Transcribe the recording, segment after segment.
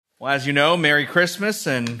Well, as you know, Merry Christmas,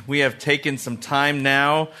 and we have taken some time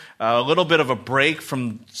now, a little bit of a break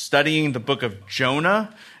from studying the book of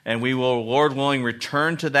Jonah, and we will, Lord willing,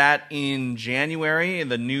 return to that in January, in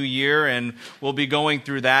the new year, and we'll be going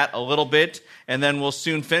through that a little bit, and then we'll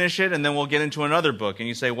soon finish it, and then we'll get into another book. And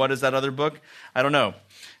you say, what is that other book? I don't know.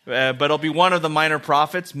 But it'll be one of the minor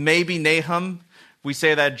prophets, maybe Nahum. We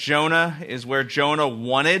say that Jonah is where Jonah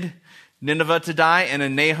wanted Nineveh to die, and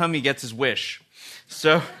in Nahum he gets his wish.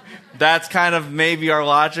 So that's kind of maybe our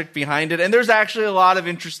logic behind it. And there's actually a lot of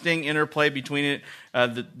interesting interplay between it,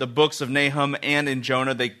 the books of Nahum and in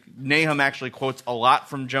Jonah. Nahum actually quotes a lot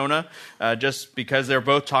from Jonah just because they're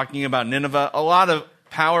both talking about Nineveh. A lot of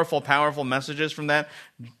powerful messages from that.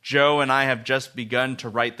 Joe and I have just begun to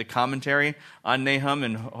write the commentary on Nahum,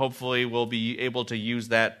 and hopefully we'll be able to use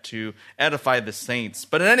that to edify the saints.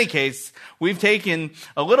 But in any case, we've taken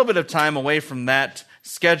a little bit of time away from that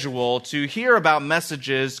schedule to hear about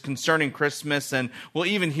messages concerning Christmas, and we'll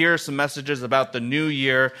even hear some messages about the new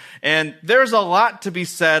year. And there's a lot to be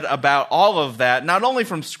said about all of that, not only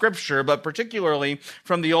from Scripture, but particularly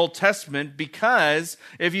from the Old Testament, because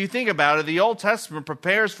if you think about it, the Old Testament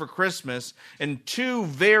prepares for Christmas in two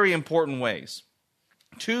very important ways.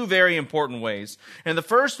 Two very important ways. And the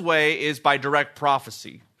first way is by direct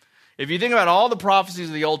prophecy. If you think about all the prophecies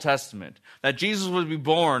of the Old Testament, that Jesus would be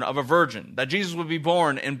born of a virgin, that Jesus would be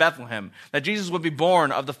born in Bethlehem, that Jesus would be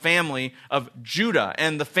born of the family of Judah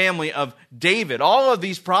and the family of David, all of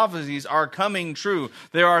these prophecies are coming true.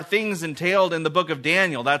 There are things entailed in the book of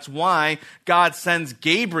Daniel. That's why God sends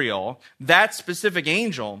Gabriel, that specific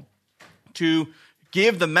angel, to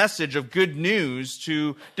give the message of good news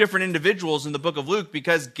to different individuals in the book of Luke,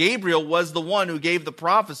 because Gabriel was the one who gave the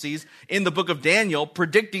prophecies in the book of Daniel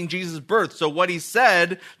predicting Jesus' birth. So what he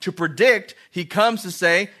said to predict, he comes to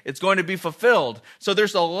say it's going to be fulfilled. So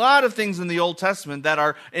there's a lot of things in the Old Testament that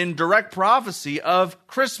are in direct prophecy of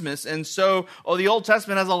Christmas. And so the Old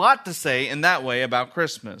Testament has a lot to say in that way about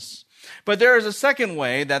Christmas. But there is a second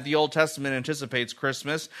way that the Old Testament anticipates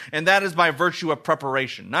Christmas, and that is by virtue of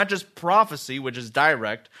preparation. Not just prophecy, which is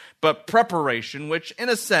direct, but preparation, which in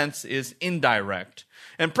a sense is indirect.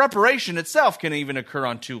 And preparation itself can even occur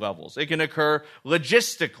on two levels. It can occur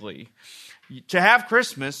logistically. To have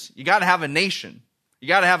Christmas, you got to have a nation. You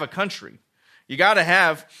got to have a country. You got to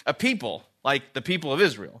have a people, like the people of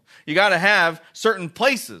Israel. You got to have certain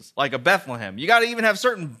places, like a Bethlehem. You got to even have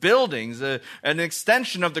certain buildings. An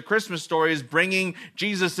extension of the Christmas story is bringing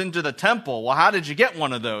Jesus into the temple. Well, how did you get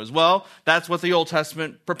one of those? Well, that's what the Old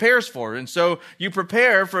Testament prepares for. And so you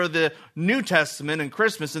prepare for the New Testament and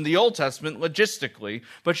Christmas in the Old Testament logistically,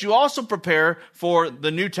 but you also prepare for the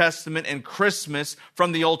New Testament and Christmas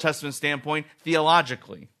from the Old Testament standpoint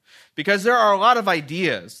theologically. Because there are a lot of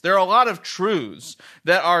ideas, there are a lot of truths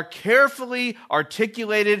that are carefully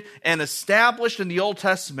articulated and established in the Old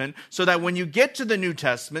Testament so that when you get to the New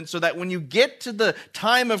Testament, so that when you get to the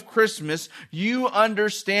time of Christmas, you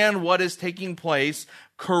understand what is taking place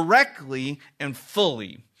correctly and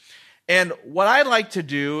fully. And what I'd like to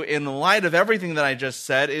do in light of everything that I just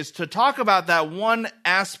said is to talk about that one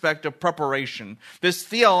aspect of preparation, this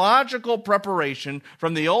theological preparation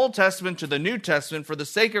from the Old Testament to the New Testament for the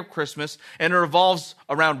sake of Christmas, and it revolves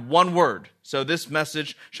around one word. So this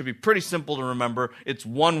message should be pretty simple to remember. It's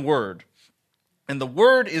one word. And the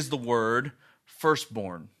word is the word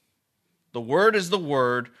firstborn. The word is the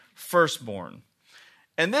word firstborn.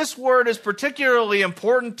 And this word is particularly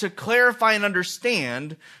important to clarify and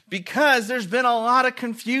understand because there's been a lot of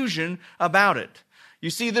confusion about it.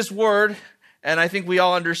 You see this word, and I think we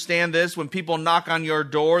all understand this, when people knock on your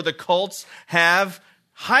door, the cults have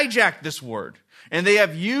hijacked this word. And they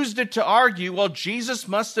have used it to argue, well, Jesus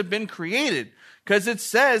must have been created because it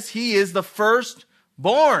says he is the firstborn.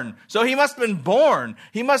 So he must have been born.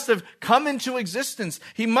 He must have come into existence.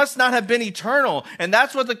 He must not have been eternal. And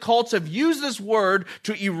that's what the cults have used this word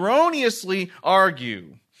to erroneously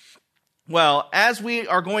argue. Well, as we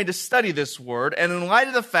are going to study this word, and in light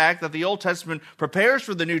of the fact that the Old Testament prepares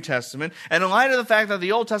for the New Testament, and in light of the fact that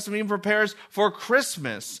the Old Testament even prepares for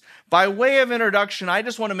Christmas, by way of introduction, I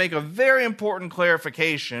just want to make a very important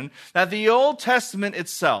clarification that the Old Testament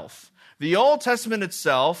itself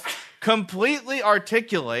completely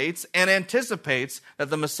articulates and anticipates that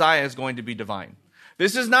the Messiah is going to be divine.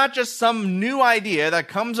 This is not just some new idea that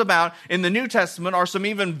comes about in the New Testament or some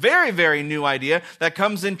even very, very new idea that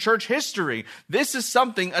comes in church history. This is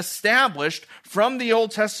something established from the Old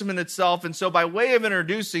Testament itself. And so by way of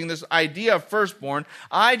introducing this idea of firstborn,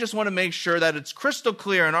 I just want to make sure that it's crystal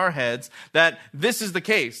clear in our heads that this is the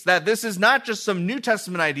case, that this is not just some New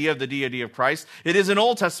Testament idea of the deity of Christ. It is an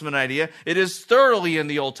Old Testament idea. It is thoroughly in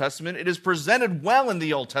the Old Testament. It is presented well in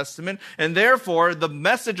the Old Testament. And therefore, the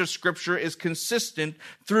message of Scripture is consistent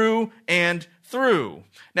through and through.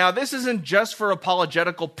 Now, this isn't just for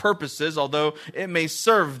apologetical purposes, although it may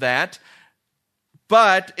serve that.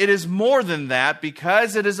 But it is more than that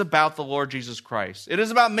because it is about the Lord Jesus Christ. It is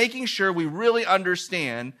about making sure we really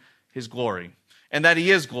understand his glory and that he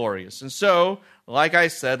is glorious. And so, like I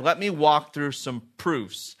said, let me walk through some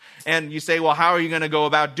proofs. And you say, well, how are you going to go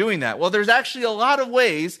about doing that? Well, there's actually a lot of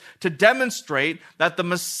ways to demonstrate that the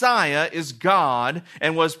Messiah is God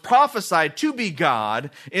and was prophesied to be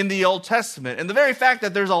God in the Old Testament. And the very fact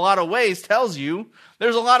that there's a lot of ways tells you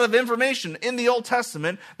there's a lot of information in the Old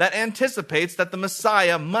Testament that anticipates that the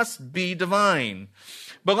Messiah must be divine.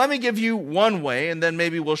 But let me give you one way, and then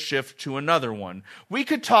maybe we'll shift to another one. We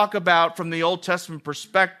could talk about, from the Old Testament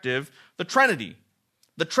perspective, the Trinity.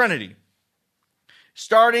 The Trinity.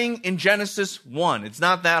 Starting in Genesis 1. It's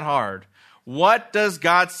not that hard. What does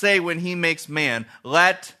God say when he makes man?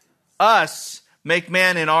 Let us make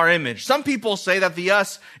man in our image. Some people say that the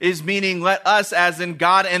us is meaning let us as in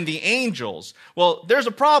God and the angels. Well, there's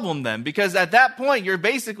a problem then, because at that point you're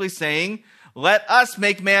basically saying, let us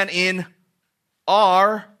make man in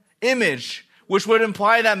our image, which would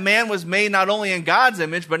imply that man was made not only in God's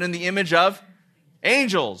image, but in the image of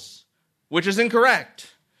angels, which is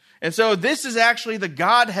incorrect. And so this is actually the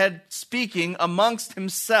Godhead speaking amongst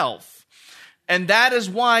himself. And that is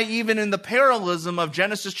why even in the parallelism of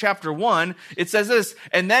Genesis chapter 1, it says this,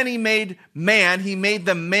 and then he made man, he made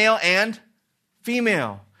them male and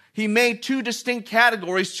female. He made two distinct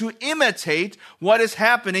categories to imitate what is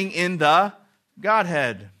happening in the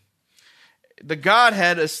Godhead. The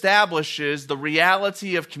Godhead establishes the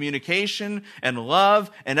reality of communication and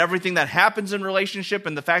love and everything that happens in relationship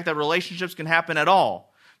and the fact that relationships can happen at all.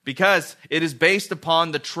 Because it is based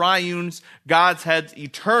upon the triune's, God's head's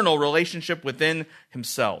eternal relationship within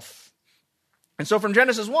himself. And so from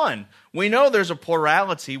Genesis 1, we know there's a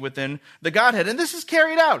plurality within the Godhead. And this is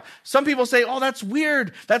carried out. Some people say, oh, that's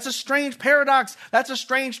weird. That's a strange paradox. That's a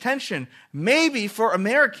strange tension. Maybe for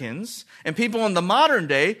Americans and people in the modern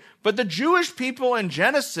day, but the Jewish people in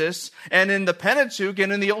Genesis and in the Pentateuch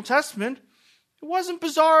and in the Old Testament, it wasn't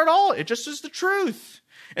bizarre at all. It just is the truth.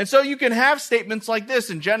 And so you can have statements like this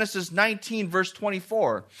in Genesis 19, verse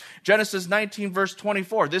 24. Genesis 19, verse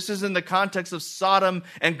 24. This is in the context of Sodom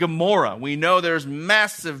and Gomorrah. We know there's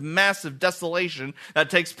massive, massive desolation that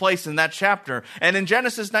takes place in that chapter. And in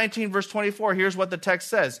Genesis 19, verse 24, here's what the text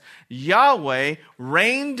says. Yahweh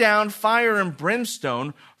rained down fire and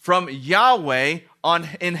brimstone from Yahweh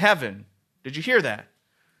in heaven. Did you hear that?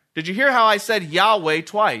 Did you hear how I said Yahweh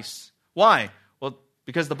twice? Why? Well,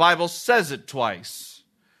 because the Bible says it twice.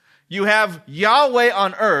 You have Yahweh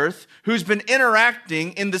on earth who's been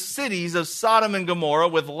interacting in the cities of Sodom and Gomorrah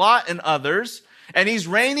with Lot and others, and he's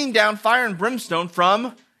raining down fire and brimstone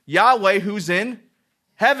from Yahweh who's in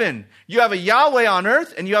heaven. You have a Yahweh on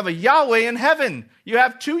earth and you have a Yahweh in heaven. You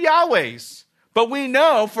have two Yahwehs. But we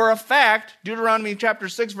know for a fact, Deuteronomy chapter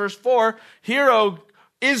 6 verse 4, hear, O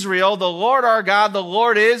Israel, the Lord our God, the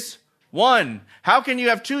Lord is one. How can you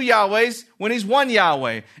have two Yahwehs when he's one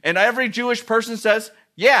Yahweh? And every Jewish person says,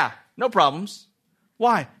 yeah, no problems.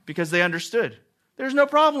 Why? Because they understood. There's no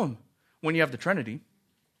problem when you have the Trinity.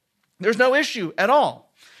 There's no issue at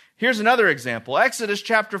all. Here's another example. Exodus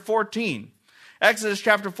chapter 14. Exodus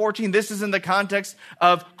chapter 14, this is in the context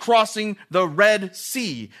of crossing the Red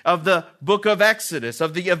Sea, of the book of Exodus,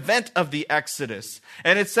 of the event of the Exodus.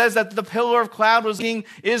 And it says that the pillar of cloud was leading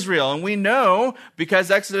Israel. And we know, because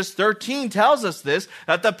Exodus 13 tells us this,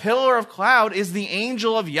 that the pillar of cloud is the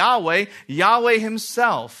angel of Yahweh, Yahweh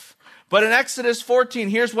himself. But in Exodus 14,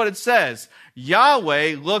 here's what it says.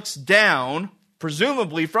 Yahweh looks down,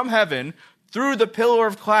 presumably from heaven, through the pillar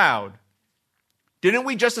of cloud. Didn't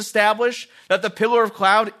we just establish that the pillar of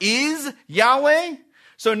cloud is Yahweh?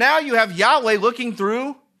 So now you have Yahweh looking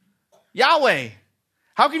through Yahweh.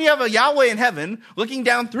 How can you have a Yahweh in heaven looking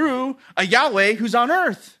down through a Yahweh who's on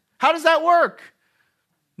earth? How does that work?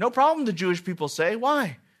 No problem, the Jewish people say.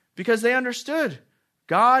 Why? Because they understood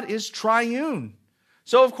God is triune.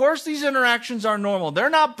 So of course these interactions are normal. They're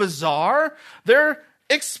not bizarre. They're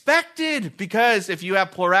expected, because if you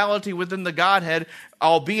have plurality within the Godhead,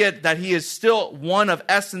 albeit that he is still one of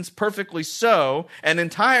essence perfectly so and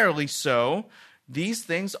entirely so, these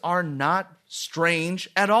things are not strange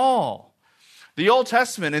at all. The Old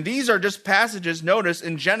Testament, and these are just passages, notice,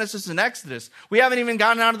 in Genesis and Exodus. We haven't even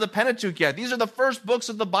gotten out of the Pentateuch yet. These are the first books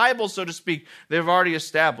of the Bible, so to speak. They've already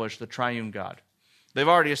established the triune God. They've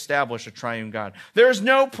already established a triune God. There's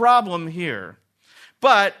no problem here.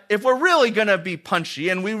 But if we're really going to be punchy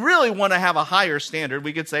and we really want to have a higher standard,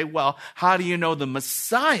 we could say, well, how do you know the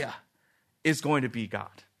Messiah is going to be God?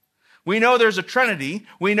 We know there's a Trinity.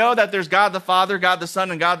 We know that there's God the Father, God the Son,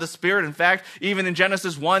 and God the Spirit. In fact, even in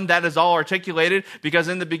Genesis 1, that is all articulated because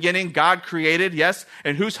in the beginning, God created, yes,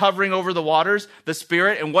 and who's hovering over the waters? The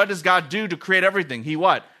Spirit. And what does God do to create everything? He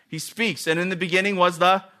what? He speaks. And in the beginning was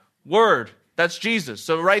the Word. That's Jesus.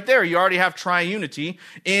 So right there, you already have triunity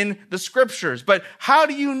in the scriptures. But how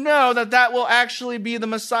do you know that that will actually be the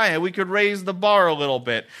Messiah? We could raise the bar a little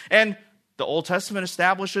bit. And the Old Testament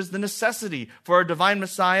establishes the necessity for a divine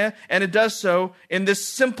Messiah, and it does so in this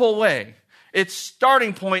simple way. Its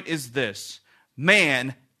starting point is this: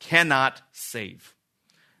 man cannot save.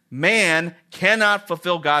 Man cannot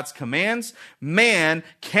fulfill God's commands. Man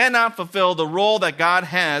cannot fulfill the role that God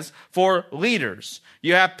has for leaders.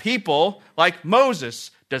 You have people like Moses.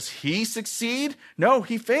 Does he succeed? No,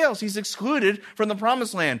 he fails. He's excluded from the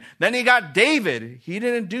promised land. Then you got David. He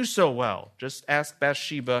didn't do so well. Just ask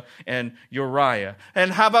Bathsheba and Uriah.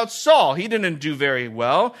 And how about Saul? He didn't do very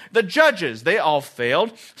well. The judges, they all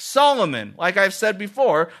failed. Solomon, like I've said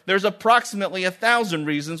before, there's approximately 1,000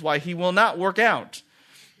 reasons why he will not work out.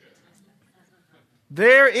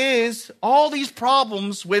 There is all these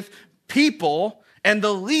problems with people and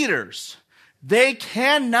the leaders. They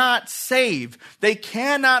cannot save. They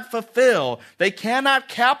cannot fulfill. They cannot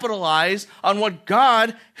capitalize on what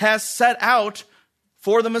God has set out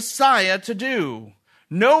for the Messiah to do.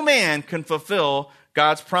 No man can fulfill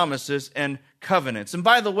God's promises and covenants. And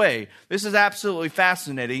by the way, this is absolutely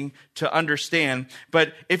fascinating to understand,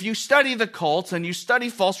 but if you study the cults and you study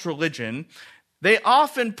false religion, they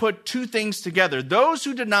often put two things together. Those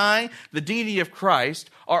who deny the deity of Christ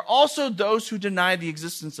are also those who deny the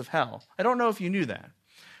existence of hell. I don't know if you knew that.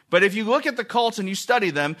 But if you look at the cults and you study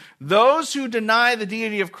them, those who deny the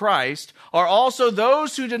deity of Christ are also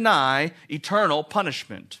those who deny eternal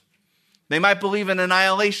punishment. They might believe in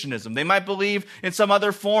annihilationism. They might believe in some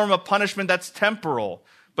other form of punishment that's temporal,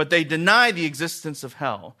 but they deny the existence of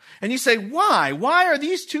hell. And you say, why? Why are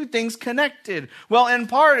these two things connected? Well, in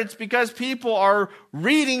part, it's because people are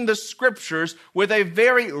reading the scriptures with a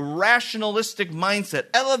very rationalistic mindset,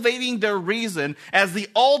 elevating their reason as the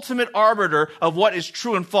ultimate arbiter of what is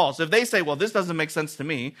true and false. If they say, well, this doesn't make sense to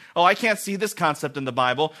me. Oh, I can't see this concept in the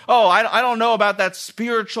Bible. Oh, I don't know about that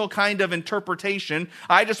spiritual kind of interpretation.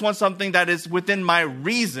 I just want something that is within my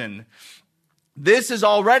reason. This is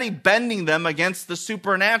already bending them against the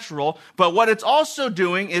supernatural, but what it's also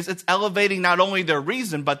doing is it's elevating not only their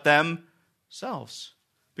reason, but themselves.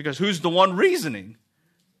 Because who's the one reasoning?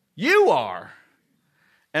 You are.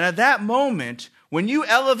 And at that moment, when you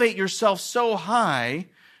elevate yourself so high,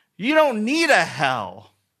 you don't need a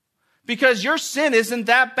hell. Because your sin isn't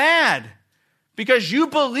that bad. Because you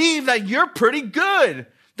believe that you're pretty good.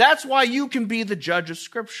 That's why you can be the judge of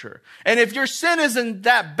Scripture. And if your sin isn't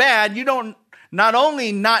that bad, you don't not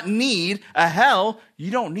only not need a hell, you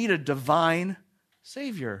don't need a divine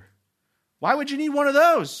Savior. Why would you need one of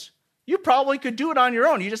those? You probably could do it on your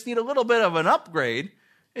own. You just need a little bit of an upgrade,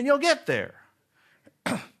 and you'll get there.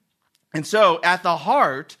 And so, at the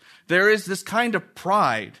heart, there is this kind of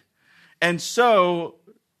pride. And so,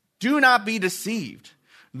 do not be deceived.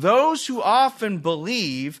 Those who often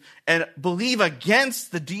believe and believe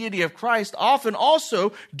against the deity of Christ often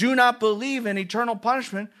also do not believe in eternal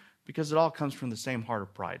punishment, because it all comes from the same heart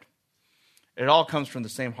of pride. It all comes from the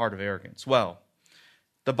same heart of arrogance. Well,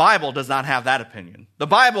 the Bible does not have that opinion. The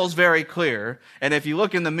Bible is very clear, and if you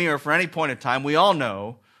look in the mirror for any point in time, we all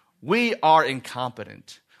know we are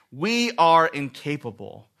incompetent. We are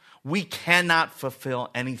incapable. We cannot fulfill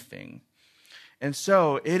anything. And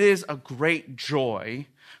so it is a great joy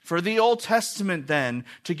for the Old Testament then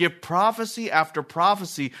to give prophecy after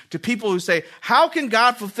prophecy to people who say, how can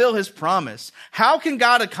God fulfill his promise? How can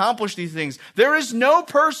God accomplish these things? There is no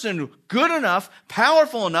person good enough,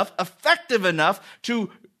 powerful enough, effective enough to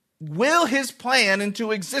will his plan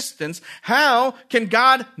into existence. How can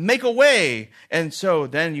God make a way? And so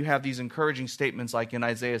then you have these encouraging statements like in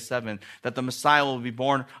Isaiah 7, that the Messiah will be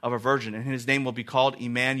born of a virgin and his name will be called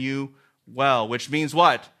Emmanuel, which means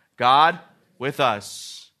what? God with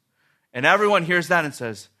us. And everyone hears that and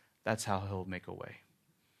says, that's how he'll make a way.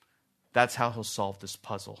 That's how he'll solve this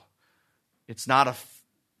puzzle. It's not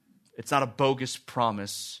a bogus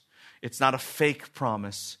promise. It's not a fake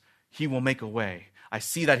promise. He will make a way. I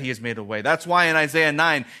see that he has made a way. That's why in Isaiah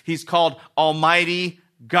 9, he's called Almighty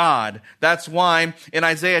God. That's why in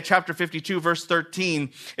Isaiah chapter 52, verse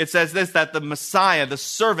 13, it says this, that the Messiah, the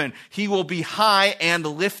servant, he will be high and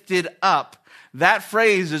lifted up. That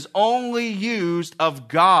phrase is only used of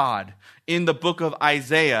God in the book of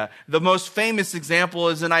Isaiah. The most famous example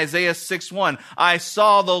is in Isaiah 6:1. I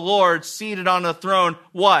saw the Lord seated on the throne,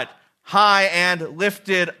 what? High and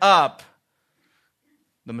lifted up.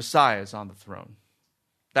 The Messiah is on the throne.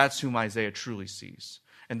 That's whom Isaiah truly sees.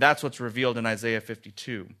 And that's what's revealed in Isaiah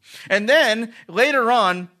 52. And then later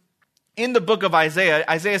on in the book of Isaiah,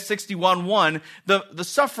 Isaiah 61:1, the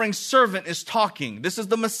suffering servant is talking. This is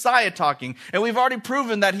the Messiah talking. And we've already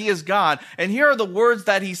proven that he is God. And here are the words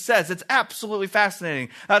that he says. It's absolutely fascinating.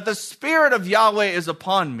 That the Spirit of Yahweh is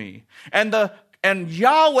upon me. And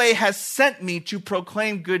Yahweh has sent me to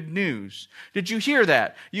proclaim good news. Did you hear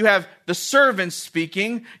that? You have the servant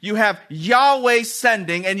speaking, you have Yahweh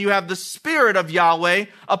sending, and you have the Spirit of Yahweh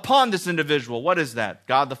upon this individual. What is that?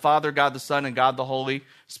 God the Father, God the Son, and God the Holy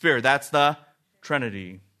Spirit. That's the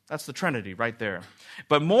Trinity. That's the Trinity right there.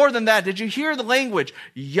 But more than that, did you hear the language?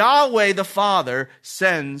 Yahweh the Father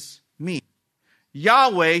sends me.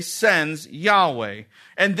 Yahweh sends Yahweh.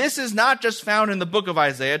 And this is not just found in the book of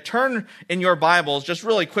Isaiah. Turn in your Bibles just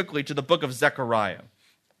really quickly to the book of Zechariah.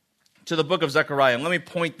 To the book of Zechariah. And let me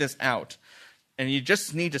point this out. And you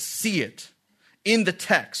just need to see it in the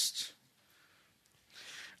text.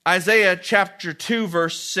 Isaiah chapter 2,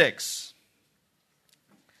 verse 6.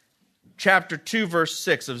 Chapter 2, verse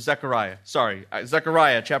 6 of Zechariah. Sorry,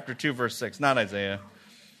 Zechariah chapter 2, verse 6, not Isaiah.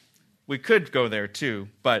 We could go there too,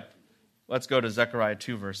 but let's go to Zechariah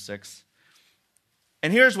 2, verse 6.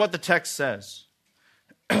 And here's what the text says.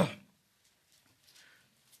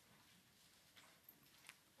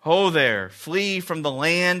 Ho there, flee from the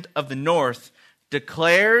land of the north,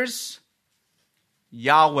 declares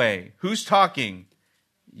Yahweh. Who's talking?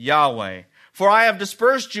 Yahweh. For I have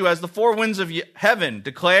dispersed you as the four winds of heaven,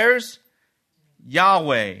 declares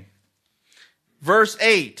Yahweh. Verse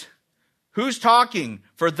 8. Who's talking?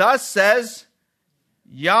 For thus says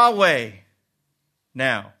Yahweh.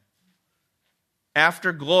 Now,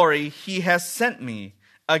 after glory, he has sent me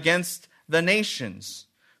against the nations.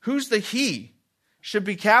 Who's the he? Should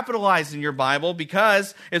be capitalized in your Bible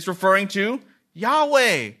because it's referring to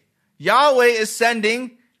Yahweh. Yahweh is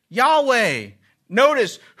sending Yahweh.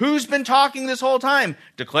 Notice who's been talking this whole time.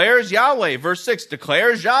 Declares Yahweh. Verse 6.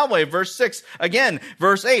 Declares Yahweh. Verse 6. Again,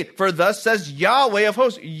 verse 8. For thus says Yahweh of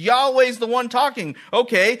hosts. Yahweh's the one talking.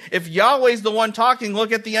 Okay, if Yahweh's the one talking,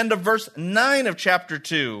 look at the end of verse 9 of chapter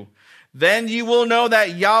 2. Then you will know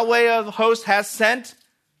that Yahweh of hosts has sent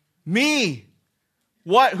me.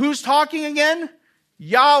 What? Who's talking again?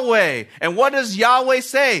 Yahweh. And what does Yahweh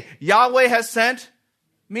say? Yahweh has sent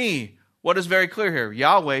me. What is very clear here?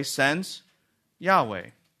 Yahweh sends Yahweh.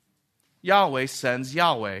 Yahweh sends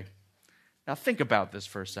Yahweh. Now think about this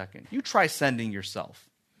for a second. You try sending yourself.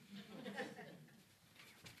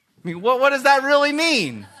 I mean, what does that really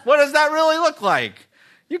mean? What does that really look like?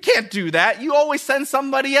 You can't do that. You always send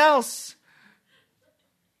somebody else.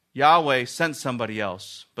 Yahweh sent somebody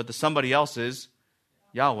else, but the somebody else is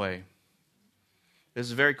Yahweh. This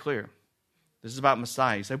is very clear. This is about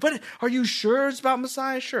Messiah. You say, but are you sure it's about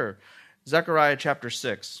Messiah? Sure. Zechariah chapter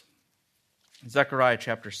 6. Zechariah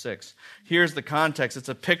chapter 6. Here's the context. It's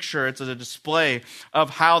a picture. It's a display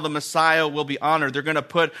of how the Messiah will be honored. They're going to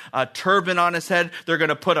put a turban on his head. They're going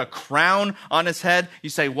to put a crown on his head.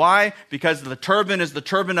 You say, why? Because the turban is the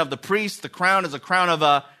turban of the priest. The crown is a crown of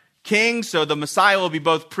a king. So the Messiah will be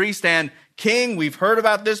both priest and king. We've heard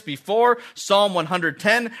about this before. Psalm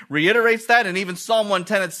 110 reiterates that. And even Psalm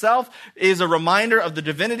 110 itself is a reminder of the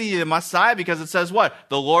divinity of the Messiah because it says what?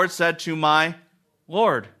 The Lord said to my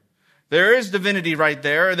Lord. There is divinity right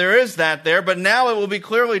there. There is that there. But now it will be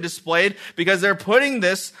clearly displayed because they're putting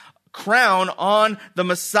this crown on the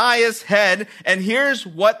Messiah's head. And here's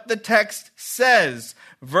what the text says.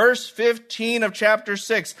 Verse 15 of chapter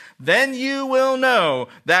 6. Then you will know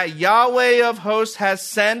that Yahweh of hosts has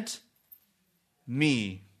sent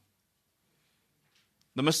me.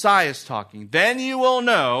 The Messiah is talking. Then you will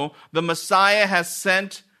know the Messiah has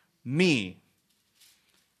sent me.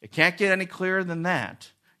 It can't get any clearer than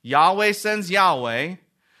that. Yahweh sends Yahweh.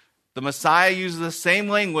 The Messiah uses the same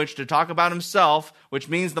language to talk about himself, which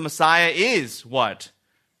means the Messiah is what?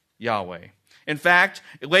 Yahweh. In fact,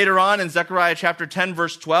 later on in Zechariah chapter 10,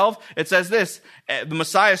 verse 12, it says this. The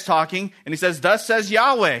Messiah is talking, and he says, thus says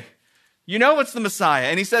Yahweh. You know it's the Messiah.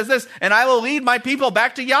 And he says this, and I will lead my people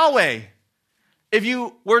back to Yahweh. If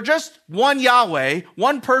you were just one Yahweh,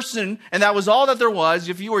 one person, and that was all that there was,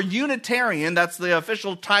 if you were Unitarian, that's the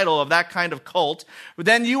official title of that kind of cult,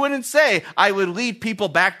 then you wouldn't say, I would lead people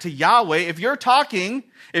back to Yahweh. If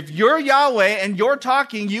you're Yahweh and you're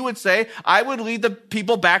talking, you would say, I would lead the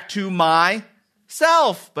people back to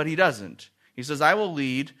myself. But he doesn't. He says, I will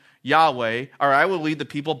lead Yahweh, or I will lead the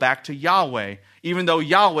people back to Yahweh, even though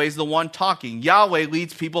Yahweh is the one talking. Yahweh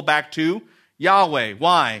leads people back to Yahweh.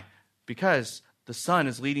 Why? Because the Son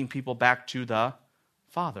is leading people back to the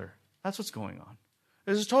Father. That's what's going on.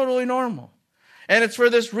 This is totally normal. And it's for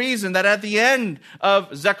this reason that at the end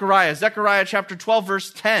of Zechariah chapter 12,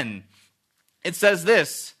 verse 10, it says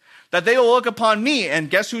this, that they will look upon me, and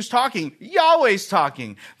guess who's talking? Yahweh's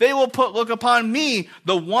talking. They will look upon me,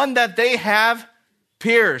 the one that they have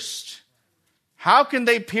pierced. How can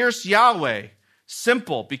they pierce Yahweh?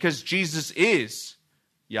 Simple, because Jesus is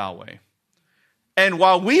Yahweh. And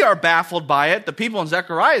while we are baffled by it, the people in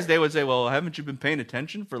Zechariah's day would say, well, haven't you been paying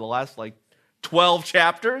attention for the last 12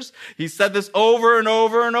 chapters? He said this over and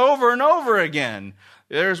over and over and over again.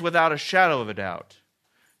 There's without a shadow of a doubt,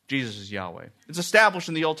 Jesus is Yahweh. It's established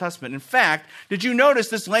in the Old Testament. In fact, did you notice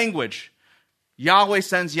this language? Yahweh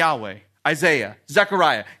sends Yahweh. Isaiah,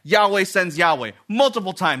 Zechariah, Yahweh sends Yahweh.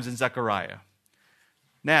 Multiple times in Zechariah.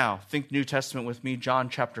 Now, think New Testament with me, John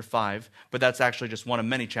chapter 5, but that's actually just one of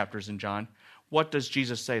many chapters in John. What does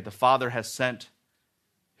Jesus say? The Father has sent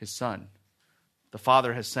his Son. The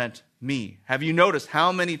Father has sent me. Have you noticed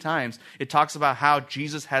how many times it talks about how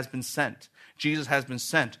Jesus has been sent? Jesus has been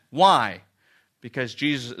sent. Why? Because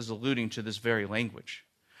Jesus is alluding to this very language.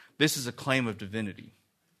 This is a claim of divinity.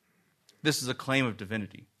 This is a claim of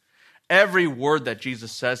divinity. Every word that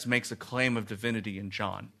Jesus says makes a claim of divinity in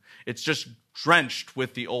John. It's just drenched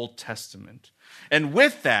with the Old Testament. And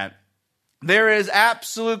with that, there is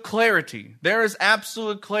absolute clarity. There is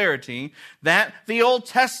absolute clarity that the Old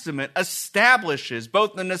Testament establishes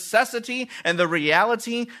both the necessity and the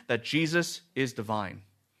reality that Jesus is divine.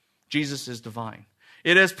 Jesus is divine.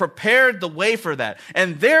 It has prepared the way for that.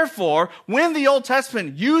 And therefore, when the Old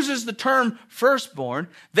Testament uses the term firstborn,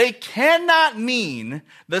 they cannot mean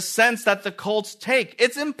the sense that the cults take.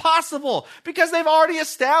 It's impossible because they've already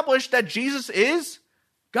established that Jesus is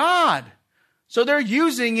God. So they're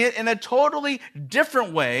using it in a totally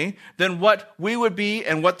different way than what we would be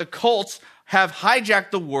and what the cults have hijacked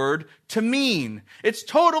the word to mean. It's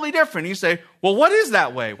totally different. You say, well, what is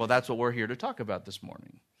that way? Well, that's what we're here to talk about this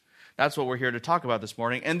morning. That's what we're here to talk about this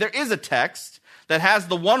morning. And there is a text that has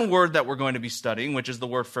the one word that we're going to be studying, which is the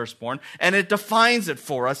word firstborn, and it defines it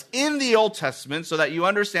for us in the Old Testament so that you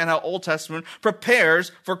understand how Old Testament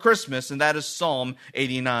prepares for Christmas, and that is Psalm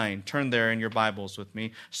 89. Turn there in your Bibles with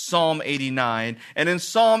me. Psalm 89. And in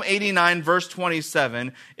Psalm 89, verse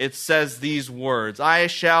 27, it says these words, I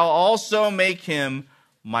shall also make him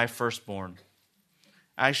my firstborn.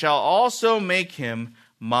 I shall also make him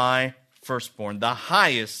my firstborn, the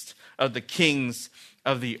highest of the kings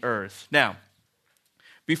of the earth. Now,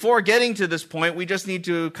 before getting to this point, we just need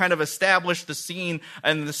to kind of establish the scene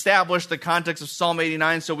and establish the context of Psalm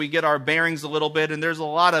 89 so we get our bearings a little bit. And there's a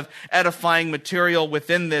lot of edifying material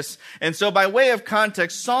within this. And so by way of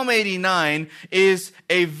context, Psalm 89 is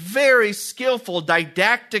a very skillful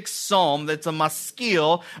didactic psalm that's a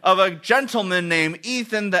maskil of a gentleman named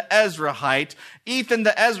Ethan the Ezrahite. Ethan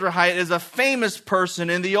the Ezrahite is a famous person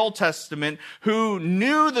in the Old Testament who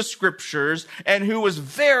knew the scriptures and who was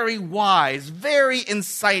very wise, very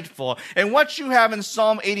insightful. And what you have in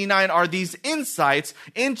Psalm 89 are these insights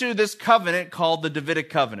into this covenant called the Davidic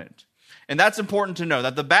covenant. And that's important to know,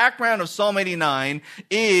 that the background of Psalm 89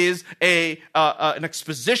 is an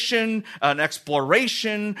exposition, an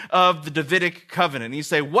exploration of the Davidic covenant. And you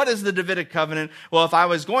say, what is the Davidic covenant? Well, if I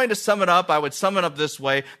was going to sum it up, I would sum it up this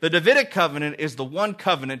way. The Davidic covenant is the one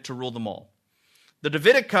covenant to rule them all. The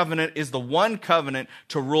Davidic covenant is the one covenant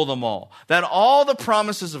to rule them all. That all the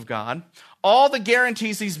promises of God, all the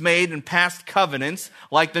guarantees he's made in past covenants,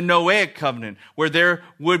 like the Noahic covenant, where there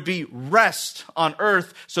would be rest on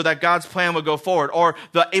earth so that God's plan would go forward, or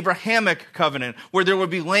the Abrahamic covenant, where there would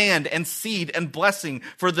be land and seed and blessing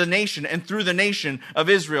for the nation and through the nation of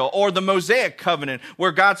Israel, or the Mosaic covenant,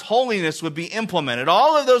 where God's holiness would be implemented.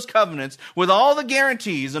 All of those covenants, with all the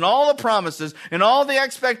guarantees and all the promises and all the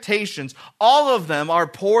expectations, all of them are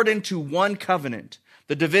poured into one covenant,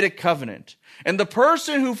 the Davidic covenant. And the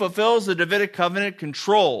person who fulfills the Davidic covenant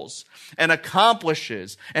controls and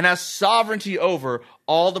accomplishes and has sovereignty over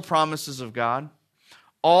all the promises of God,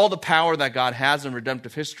 all the power that God has in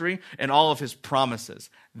redemptive history, and all of his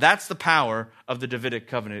promises. That's the power of the Davidic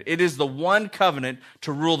covenant. It is the one covenant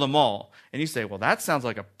to rule them all. And you say, well, that sounds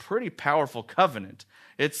like a pretty powerful covenant.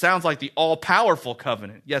 It sounds like the all-powerful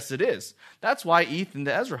covenant. Yes, it is. That's why Ethan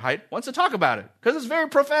the Ezrahite wants to talk about it, because it's very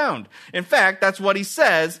profound. In fact, that's what he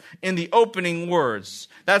says in the opening words.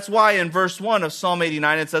 That's why in verse 1 of Psalm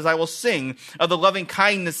 89 it says, I will sing of the loving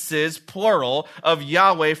kindnesses, plural, of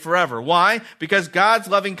Yahweh forever. Why? Because God's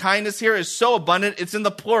loving kindness here is so abundant, it's in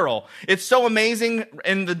the plural. It's so amazing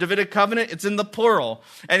in the Davidic covenant, it's in the plural.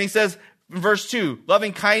 And he says, verse 2,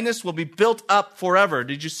 loving kindness will be built up forever.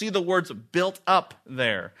 Did you see the words built up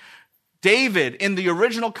there? David, in the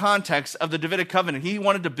original context of the Davidic covenant, he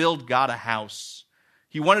wanted to build God a house.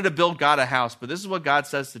 He wanted to build God a house, but this is what God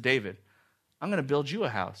says to David. I'm going to build you a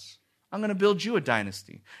house. I'm going to build you a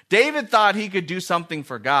dynasty. David thought he could do something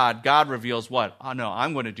for God. God reveals what? Oh no,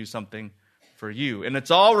 I'm going to do something for you. And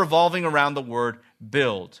it's all revolving around the word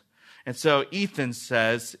build. And so Ethan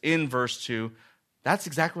says in verse 2, that's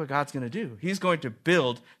exactly what God's going to do. He's going to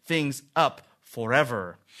build things up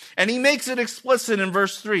forever. And he makes it explicit in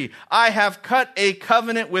verse 3. I have cut a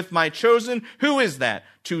covenant with my chosen. Who is that?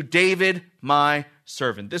 To David, my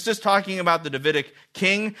servant. This is talking about the Davidic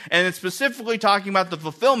king, and it's specifically talking about the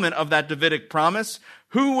fulfillment of that Davidic promise.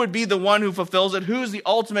 Who would be the one who fulfills it? Who's the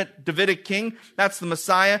ultimate Davidic king? That's the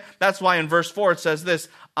Messiah. That's why in verse 4 it says this,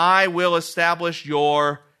 I will establish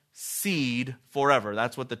your seed forever.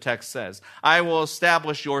 That's what the text says. I will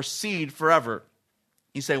establish your seed forever.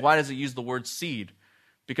 You say, why does it use the word seed?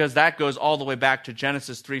 Because that goes all the way back to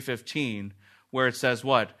Genesis 3:15, where it says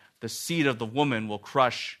what? The seed of the woman will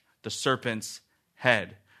crush the serpent's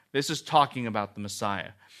head. This is talking about the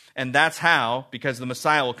Messiah. And that's how, because the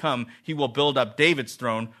Messiah will come, he will build up David's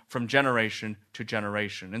throne from generation to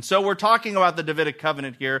generation. And so we're talking about the Davidic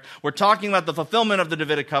covenant here. We're talking about the fulfillment of the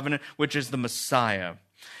Davidic covenant, which is the Messiah.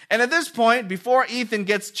 And at this point, before Ethan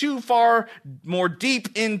gets too far more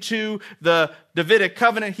deep into the Davidic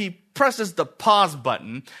covenant, he presses the pause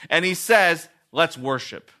button and he says, let's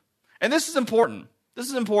worship. And this is important. This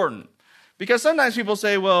is important. Because sometimes people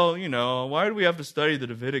say, well, why do we have to study the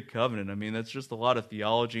Davidic covenant? I mean, that's just a lot of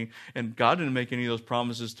theology, and God didn't make any of those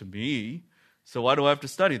promises to me, so why do I have to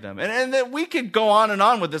study them? And then we could go on and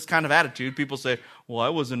on with this kind of attitude. People say, well, I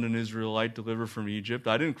wasn't an Israelite delivered from Egypt.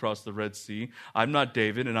 I didn't cross the Red Sea. I'm not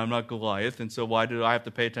David, and I'm not Goliath, and so why do I have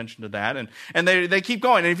to pay attention to that? And they keep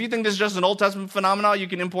going. And if you think this is just an Old Testament phenomenon, you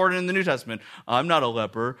can import it in the New Testament. I'm not a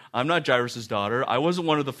leper. I'm not Jairus' daughter. I wasn't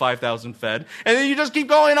one of the 5,000 fed. And then you just keep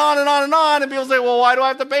going on and on and on, and people say, well, why do I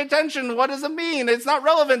have to pay attention? What does it mean? It's not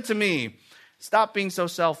relevant to me. Stop being so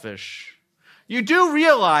selfish. You do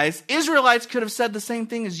realize Israelites could have said the same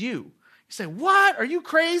thing as you. You say, what? Are you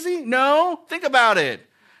crazy? No, think about it.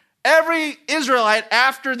 Every Israelite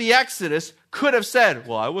after the Exodus could have said,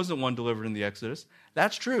 well, I wasn't one delivered in the Exodus.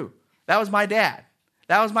 That's true. That was my dad.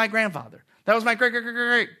 That was my grandfather. That was my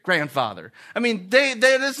great-great-great-grandfather. I mean,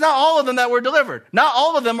 it's not all of them that were delivered. Not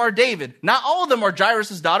all of them are David. Not all of them are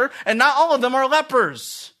Jairus' daughter. And not all of them are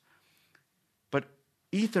lepers. But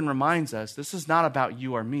Ethan reminds us, this is not about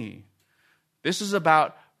you or me. This is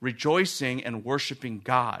about rejoicing and worshiping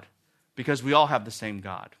God, because we all have the same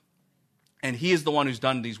God. And he is the one who's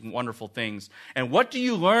done these wonderful things. And what do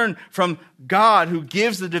you learn from God who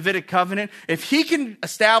gives the Davidic covenant? If he can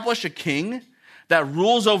establish a king that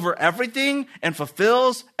rules over everything and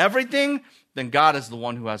fulfills everything, then God is the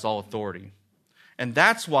one who has all authority. And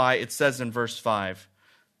that's why it says in verse 5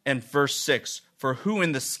 and verse 6, for who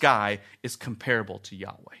in the sky is comparable to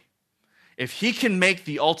Yahweh? If he can make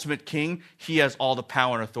the ultimate king, he has all the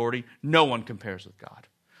power and authority. No one compares with God.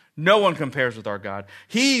 No one compares with our God.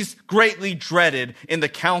 He's greatly dreaded in the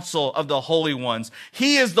council of the holy ones.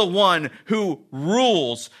 He is the one who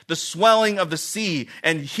rules the swelling of the sea,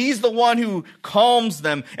 and he's the one who calms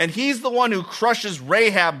them, and he's the one who crushes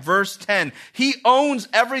Rahab, verse 10. He owns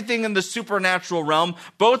everything in the supernatural realm,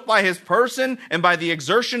 both by his person and by the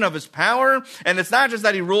exertion of his power. And it's not just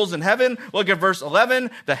that he rules in heaven. Look at verse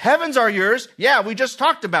 11. The heavens are yours. Yeah, we just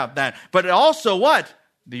talked about that. But also what?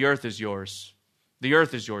 The earth is yours. The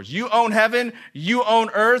earth is yours. You own heaven. You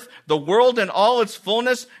own earth. The world and all its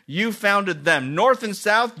fullness, you founded them. North and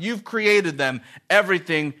south, you've created them.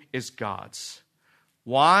 Everything is God's.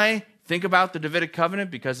 Why? Think about the Davidic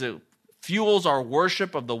covenant, because it fuels our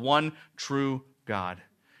worship of the one true God.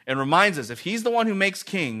 It reminds us, if he's the one who makes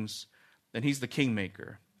kings, then he's the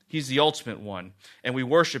kingmaker. He's the ultimate one, and we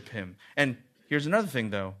worship him. And here's another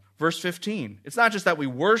thing, though. Verse 15. It's not just that we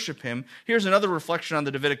worship him. Here's another reflection on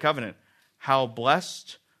the Davidic covenant. How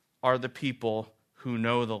blessed are the people who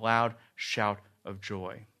know the loud shout of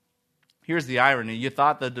joy. Here's the irony. You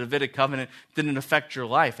thought the Davidic covenant didn't affect your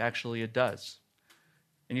life. Actually, it does.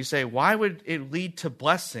 And you say, why would it lead to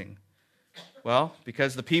blessing? Well,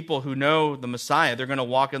 because the people who know the Messiah, they're going to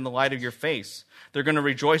walk in the light of your face. They're going to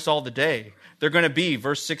rejoice all the day. They're going to be,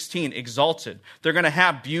 verse 16, exalted. They're going to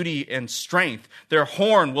have beauty and strength. Their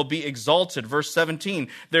horn will be exalted. Verse 17,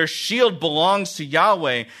 their shield belongs to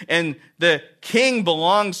Yahweh, and the king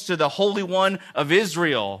belongs to the Holy One of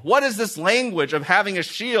Israel. What is this language of having a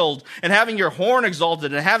shield and having your horn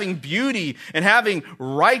exalted and having beauty and having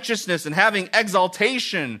righteousness and having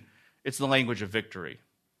exaltation? It's the language of victory.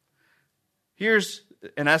 Here's,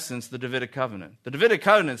 in essence, the Davidic covenant. The Davidic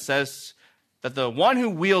covenant says that the one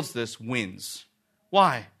who wields this wins.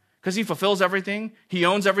 Why? Because he fulfills everything. He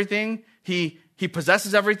owns everything. He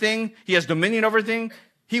possesses everything. He has dominion over everything.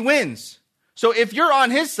 He wins. So if you're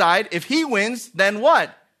on his side, if he wins, then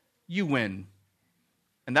what? You win.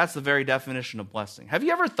 And that's the very definition of blessing. Have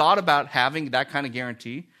you ever thought about having that kind of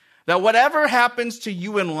guarantee? That whatever happens to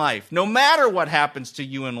you in life, no matter what happens to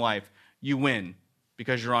you in life, you win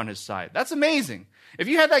because you're on his side. That's amazing. If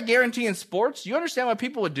you had that guarantee in sports, you understand what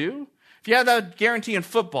people would do? If you had that guarantee in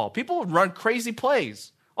football, people would run crazy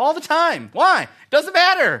plays all the time. Why? Doesn't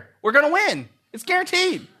matter. We're going to win. It's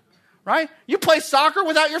guaranteed, right? You play soccer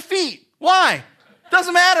without your feet. Why?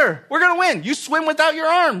 Doesn't matter. We're going to win. You swim without your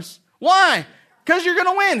arms. Why? Because you're going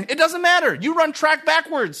to win. It doesn't matter. You run track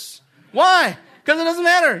backwards. Why? Because it doesn't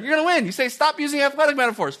matter. You're going to win. You say, stop using athletic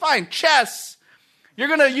metaphors. Fine. Chess. You're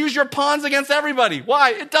going to use your pawns against everybody.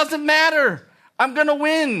 Why? It doesn't matter. I'm going to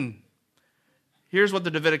win. Here's what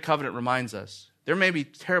the Davidic covenant reminds us. There may be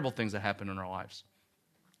terrible things that happen in our lives.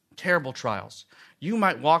 Terrible trials. You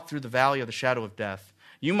might walk through the valley of the shadow of death.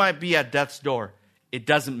 You might be at death's door. It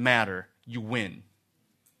doesn't matter. You win.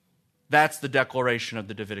 That's the declaration of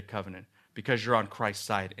the Davidic covenant, because you're on Christ's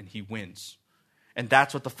side and he wins. And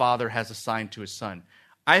that's what the Father has assigned to his Son.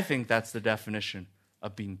 I think that's the definition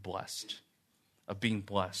of being blessed. Of being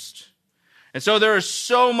blessed. And so there is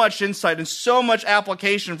so much insight and so much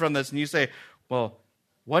application from this. And you say, well,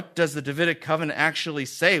 what does the Davidic covenant actually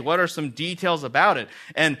say? What are some details about it?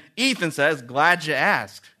 And Ethan says, glad you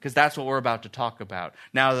asked, because that's what we're about to talk about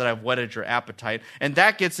now that I've whetted your appetite. And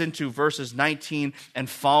that gets into verses 19 and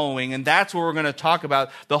following. And that's where we're going to talk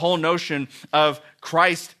about the whole notion of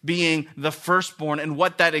Christ being the firstborn and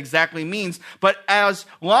what that exactly means. But as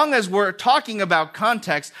long as we're talking about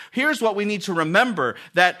context, here's what we need to remember,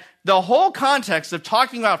 that the whole context of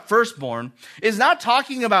talking about firstborn is not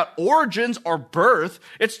talking about origins or birth.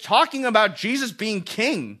 It's talking about Jesus being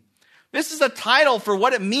king. This is a title for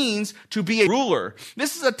what it means to be a ruler.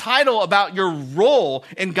 This is a title about your role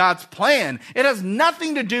in God's plan. It has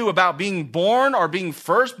nothing to do about being born or being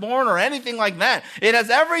firstborn or anything like that. It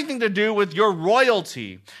has everything to do with your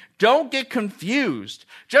royalty. Don't get confused.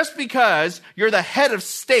 Just because you're the head of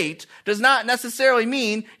state does not necessarily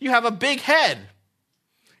mean you have a big head.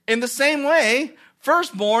 In the same way,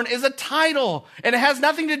 firstborn is a title, and it has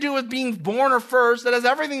nothing to do with being born or first. It has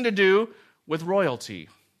everything to do with royalty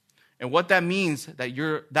and what that means, that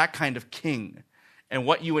you're that kind of king and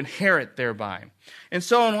what you inherit thereby. And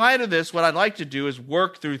so in light of this, what I'd like to do is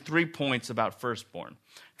work through 3 points about firstborn.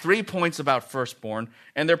 3 points about firstborn,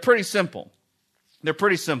 and they're pretty simple. They're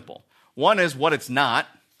pretty simple. One is what it's not.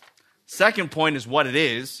 Second point is what it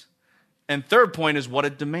is. And third point is what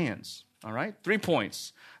it demands. All right? 3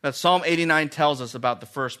 points that Psalm 89 tells us about the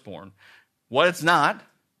firstborn. What it's not,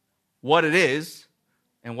 what it is,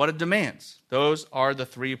 and what it demands. Those are the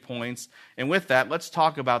 3 points. And with that, let's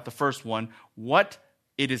talk about the first one, what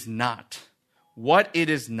it is not. What it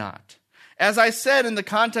is not. As I said, in the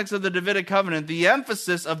context of the Davidic covenant, the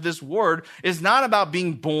emphasis of this word is not about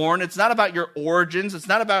being born. It's not about your origins. It's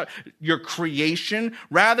not about your creation.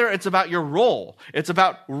 Rather, it's about your role. It's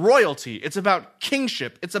about royalty. It's about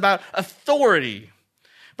kingship. It's about authority.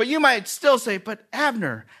 But you might still say, but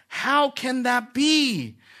Abner, how can that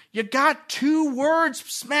be? You got 2 words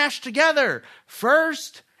smashed together,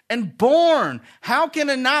 first and born. How can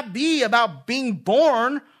it not be about being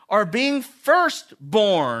born or being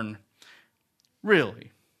firstborn?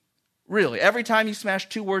 Really? Every time you smash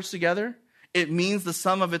 2 words together, it means the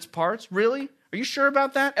sum of its parts? Really? Are you sure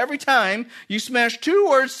about that? Every time you smash 2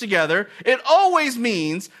 words together, it always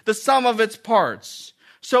means the sum of its parts.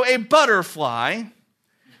 So a butterfly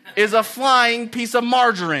is a flying piece of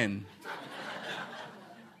margarine.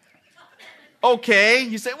 Okay,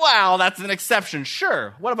 you say, wow, that's an exception.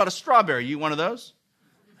 Sure. What about a strawberry? You eat one of those?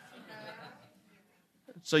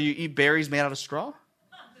 So you eat berries made out of straw?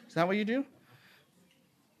 Is that what you do?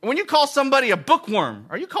 When you call somebody a bookworm,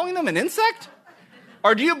 are you calling them an insect?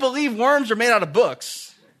 Or do you believe worms are made out of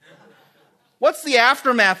books? What's the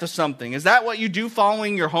aftermath of something? Is that what you do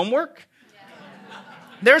following your homework?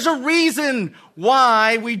 There's a reason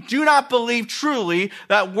why we do not believe truly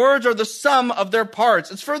that words are the sum of their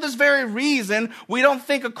parts. It's for this very reason we don't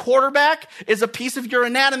think a quarterback is a piece of your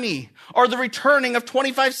anatomy or the returning of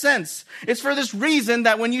 25 cents. It's for this reason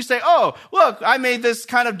that when you say, oh, look, I made this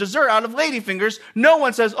kind of dessert out of ladyfingers, no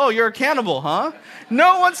one says, oh, you're a cannibal, huh?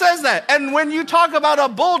 No one says that. And when you talk about a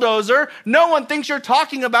bulldozer, no one thinks you're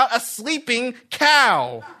talking about a sleeping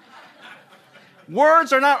cow.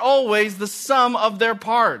 Words are not always the sum of their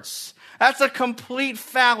parts. That's a complete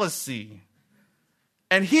fallacy.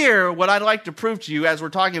 And here, what I'd like to prove to you as we're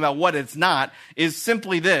talking about what it's not is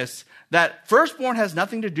simply this, that firstborn has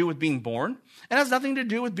nothing to do with being born and has nothing to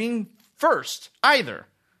do with being first either.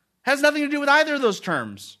 Has nothing to do with either of those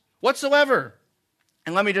terms whatsoever.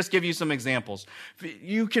 And let me just give you some examples.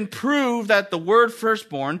 You can prove that the word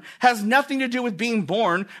firstborn has nothing to do with being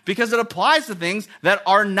born because it applies to things that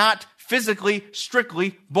are not physically,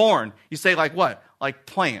 strictly born. You say like what? Like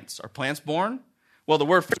plants. Are plants born? Well, the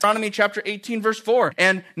word Deuteronomy chapter 18 verse 4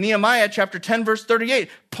 and Nehemiah chapter 10 verse 38.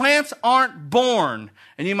 Plants aren't born.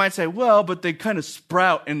 And you might say, well, but they kind of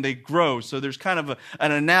sprout and they grow. So there's kind of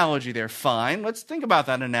an analogy there. Fine. Let's think about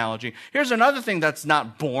that analogy. Here's another thing that's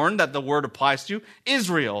not born that the word applies to.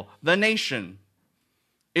 Israel, the nation.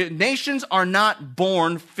 Nations are not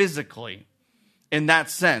born physically in that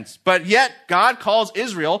sense. But yet God calls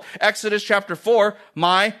Israel, Exodus chapter 4,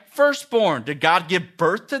 my firstborn. Did God give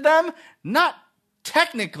birth to them? Not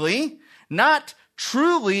technically, not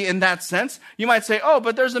truly in that sense. You might say, oh,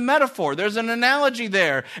 but there's a metaphor. There's an analogy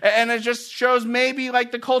there. And it just shows maybe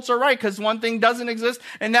like the cults are right because one thing doesn't exist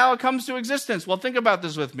and now it comes to existence. Well, think about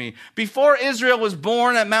this with me. Before Israel was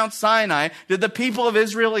born at Mount Sinai, did the people of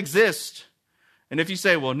Israel exist? And if you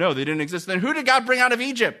say, well, no, they didn't exist, then who did God bring out of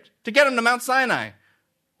Egypt to get them to Mount Sinai?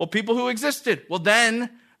 Well, people who existed. Well, then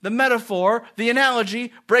the metaphor, the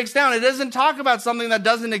analogy breaks down. It doesn't talk about something that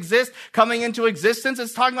doesn't exist coming into existence.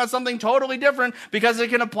 It's talking about something totally different because it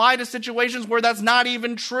can apply to situations where that's not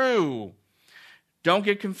even true. Don't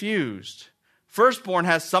get confused. Firstborn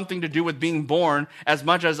has something to do with being born as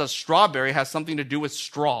much as a strawberry has something to do with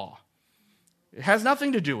straw. It has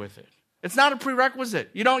nothing to do with it. It's not a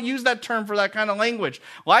prerequisite. You don't use that term for that kind of language.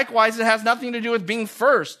 Likewise, it has nothing to do with being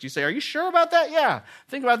first. You say, are you sure about that? Yeah.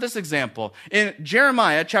 Think about this example. In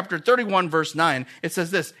Jeremiah chapter 31, verse 9, it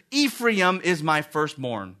says this, Ephraim is my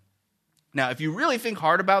firstborn. Now, if you really think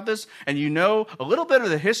hard about this and you know a little bit of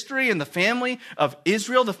the history and the family of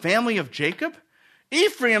Israel, the family of Jacob,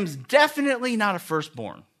 Ephraim's definitely not a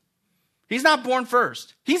firstborn. He's not born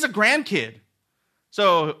first. He's a grandkid.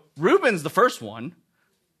 So Reuben's the first one.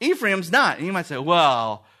 Ephraim's not. And you might say,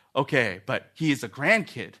 well, okay, but he is a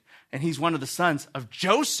grandkid, and he's one of the sons of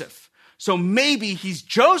Joseph. So maybe he's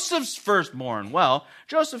Joseph's firstborn. Well,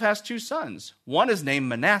 Joseph has two sons. One is named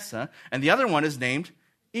Manasseh, and the other one is named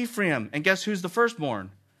Ephraim. And guess who's the firstborn?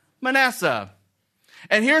 Manasseh.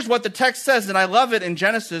 And here's what the text says, and I love it in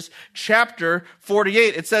Genesis chapter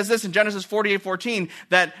 48. It says this in Genesis 48:14,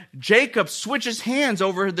 that Jacob switches hands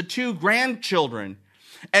over the two grandchildren.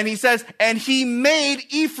 And he says, and he made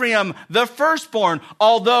Ephraim the firstborn,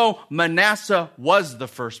 although Manasseh was the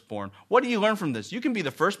firstborn. What do you learn from this? You can be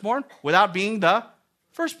the firstborn without being the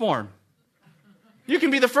firstborn. You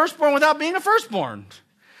can be the firstborn without being a firstborn.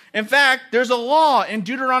 In fact, there's a law in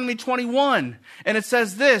Deuteronomy 21, and it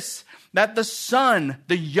says this, that the son,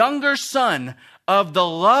 the younger son of the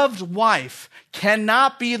loved wife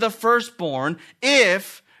cannot be the firstborn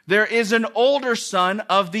if there is an older son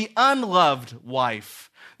of the unloved wife.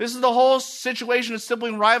 This is the whole situation of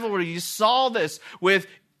sibling rivalry. You saw this with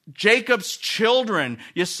Jacob's children.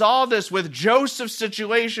 You saw this with Joseph's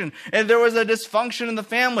situation. And there was a dysfunction in the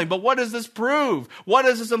family. But what does this prove? What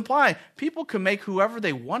does this imply? People could make whoever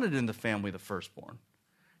they wanted in the family the firstborn.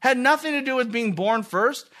 Had nothing to do with being born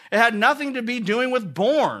first. It had nothing to be doing with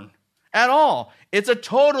born at all. It's a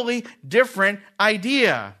totally different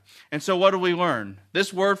idea. And so what do we learn?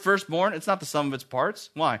 This word firstborn, it's not the sum of its parts.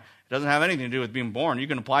 Why? It doesn't have anything to do with being born. You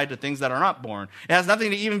can apply it to things that are not born. It has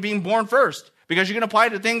nothing to even being born first because you can apply it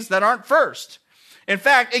to things that aren't first. In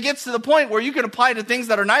fact, it gets to the point where you can apply it to things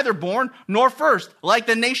that are neither born nor first, like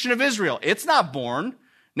the nation of Israel. It's not born.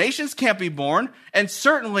 Nations can't be born. And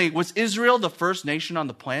certainly, was Israel the first nation on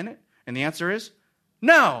the planet? And the answer is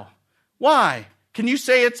no. Why? Can you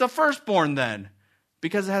say it's a firstborn then?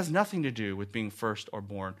 Because it has nothing to do with being first or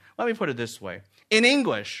born. Let me put it this way. In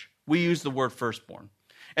English, we use the word firstborn.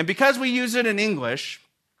 And because we use it in English,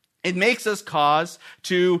 it makes us cause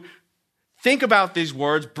to think about these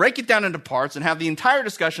words, break it down into parts, and have the entire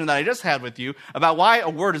discussion that I just had with you about why a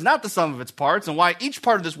word is not the sum of its parts and why each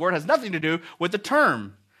part of this word has nothing to do with the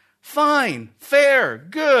term. Fine, fair,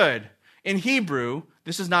 good. In Hebrew,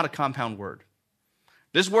 this is not a compound word.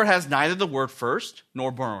 This word has neither the word first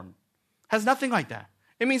nor born. Has nothing like that.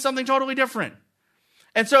 It means something totally different.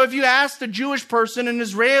 And so if you asked a Jewish person, an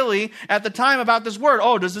Israeli at the time about this word,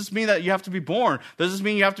 oh, does this mean that you have to be born? Does this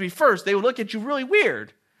mean you have to be first? They would look at you really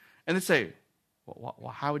weird. And they'd say,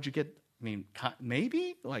 well, how would you get,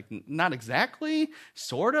 maybe? Like, not exactly?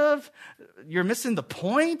 Sort of? You're missing the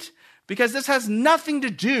point? Because this has nothing to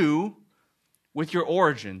do with your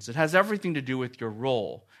origins. It has everything to do with your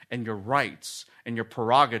role and your rights and your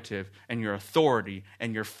prerogative and your authority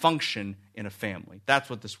and your function in a family. That's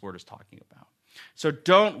what this word is talking about. So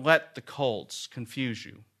don't let the cults confuse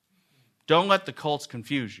you. Don't let the cults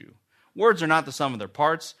confuse you. Words are not the sum of their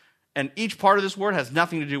parts, and each part of this word has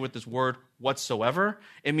nothing to do with this word whatsoever.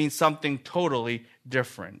 It means something totally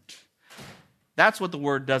different. That's what the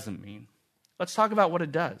word doesn't mean. Let's talk about what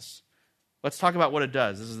it does. Let's talk about what it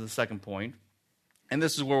does. This is the second point. And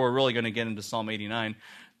this is where we're really going to get into Psalm 89.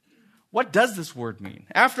 What does this word mean?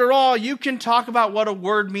 After all, you can talk about what a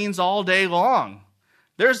word means all day long.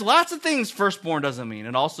 There's lots of things firstborn doesn't mean.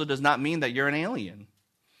 It also does not mean that you're an alien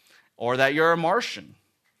or that you're a Martian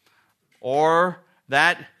or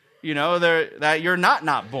that, that you're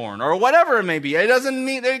not born or whatever it may be. It doesn't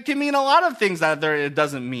mean, it can mean a lot of things that it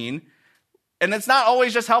doesn't mean. And it's not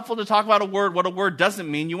always just helpful to talk about a word, what a word doesn't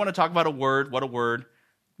mean. You want to talk about a word, what a word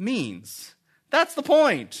means. That's the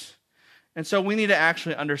point. And so we need to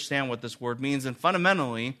actually understand what this word means. And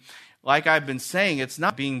fundamentally, like I've been saying, it's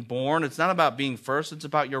not being born. It's not about being first. It's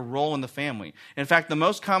about your role in the family. In fact, the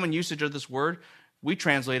most common usage of this word, we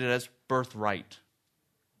translate it as birthright.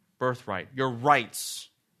 Birthright. Your rights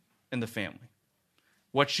in the family.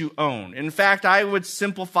 What you own. In fact, I would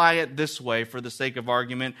simplify it this way for the sake of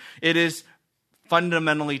argument. It is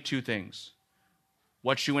fundamentally two things.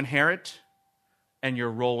 What you inherit and your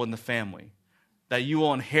role in the family. That you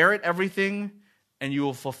will inherit everything and you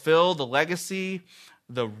will fulfill the legacy,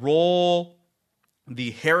 the role,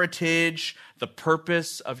 the heritage, the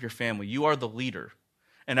purpose of your family. You are the leader,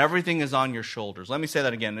 and everything is on your shoulders. Let me say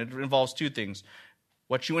that again. It involves two things: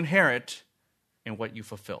 what you inherit and what you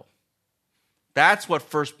fulfill. That's what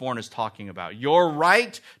firstborn is talking about. Your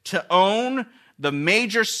right to own the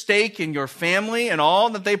major stake in your family and all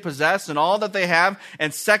that they possess and all that they have.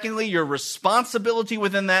 And secondly, your responsibility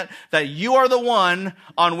within that you are the one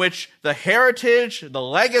on which the heritage, the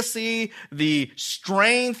legacy, the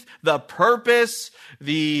strength, the purpose,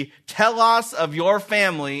 the telos of your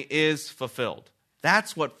family is fulfilled.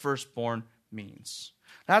 That's what firstborn means.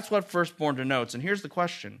 That's what firstborn denotes. And here's the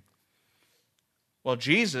question. Well,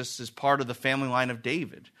 Jesus is part of the family line of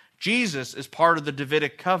David. Jesus is part of the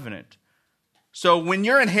Davidic covenant. So when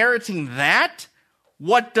you're inheriting that,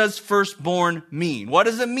 what does firstborn mean? What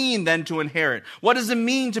does it mean then to inherit? What does it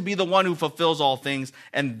mean to be the one who fulfills all things?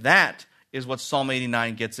 And that is what Psalm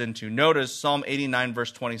 89 gets into. Notice Psalm 89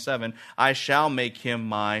 verse 27, I shall make him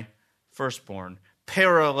my firstborn.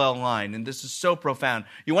 Parallel line, and this is so profound.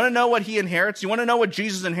 You want to know what he inherits? You want to know what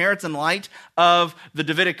Jesus inherits in light of the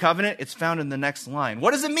Davidic covenant? It's found in the next line.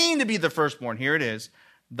 What does it mean to be the firstborn? Here it is.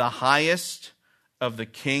 The highest of the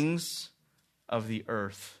kings of the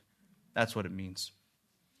earth. That's what it means.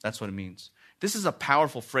 That's what it means. This is a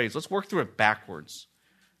powerful phrase. Let's work through it backwards.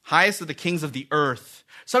 Highest of the kings of the earth.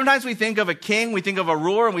 Sometimes we think of a king, we think of a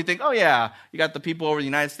ruler, and we think, oh yeah, you got the people over the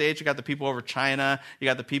United States, you got the people over China, you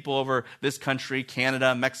got the people over this country,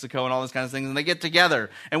 Canada, Mexico, and all those kinds of things, and they get together.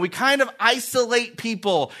 And we kind of isolate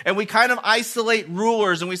people, and we kind of isolate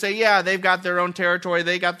rulers, and we say, yeah, they've got their own territory,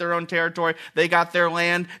 they got their own territory, they got their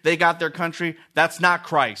land, they got their country. That's not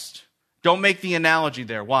Christ. Don't make the analogy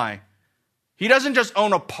there. Why? He doesn't just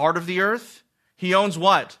own a part of the earth. He owns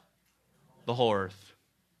what? The whole earth.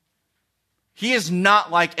 He is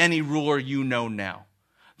not like any ruler you know now.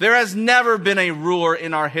 There has never been a ruler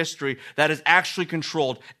in our history that has actually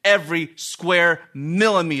controlled every square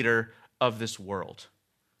millimeter of this world.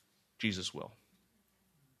 Jesus will.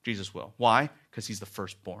 Jesus will. Why? Because he's the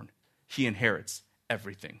firstborn. He inherits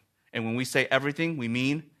everything. And when we say everything, we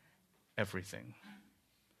mean everything.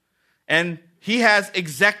 And he has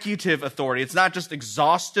executive authority. It's not just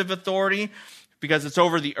exhaustive authority because it's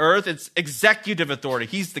over the earth. It's executive authority.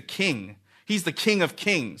 He's the king. He's the King of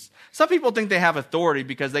Kings. Some people think they have authority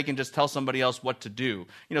because they can just tell somebody else what to do.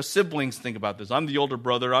 Siblings think about this. I'm the older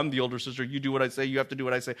brother. I'm the older sister. You do what I say. You have to do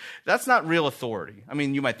what I say. That's not real authority.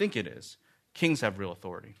 You might think it is. Kings have real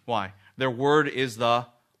authority. Why? Their word is the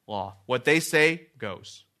law. What they say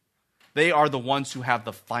goes. They are the ones who have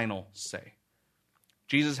the final say.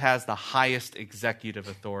 Jesus has the highest executive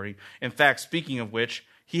authority. In fact, speaking of which,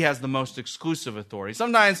 he has the most exclusive authority.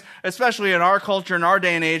 Sometimes, especially in our culture, in our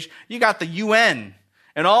day and age, you got the UN.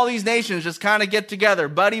 And all these nations just kind of get together,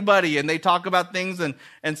 buddy, and they talk about things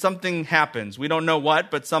and something happens. We don't know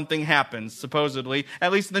what, but something happens, supposedly.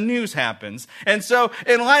 At least the news happens. And so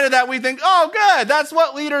in light of that, we think, oh, good, that's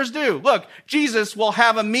what leaders do. Look, Jesus will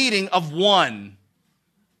have a meeting of one.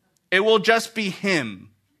 It will just be him.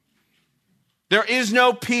 There is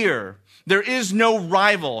no peer. There is no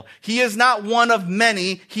rival. He is not one of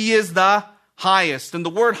many. He is the highest. And the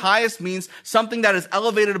word highest means something that is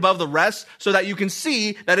elevated above the rest so that you can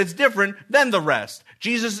see that it's different than the rest.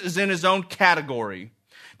 Jesus is in his own category.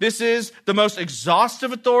 This is the most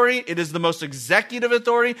exhaustive authority. It is the most executive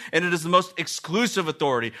authority, and it is the most exclusive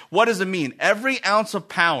authority. What does it mean? Every ounce of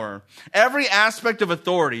power, every aspect of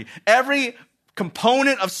authority, every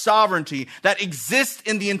component of sovereignty that exists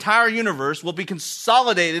in the entire universe will be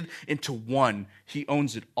consolidated into one. He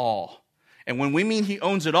owns it all. And when we mean he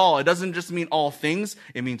owns it all, it doesn't just mean all things.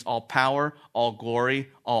 It means all power, all glory,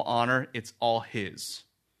 all honor. It's all his.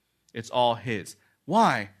 It's all his.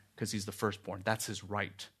 Why? Because he's the firstborn. That's his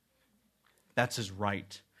right. That's his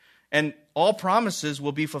right. And all promises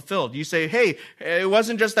will be fulfilled. You say, hey, it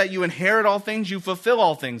wasn't just that you inherit all things, you fulfill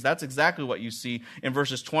all things. That's exactly what you see in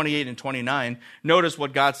verses 28 and 29. Notice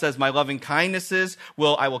what God says, my loving kindnesses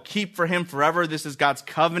I will keep for him forever. This is God's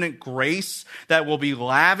covenant grace that will be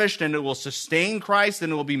lavished, and it will sustain Christ,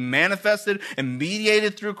 and it will be manifested and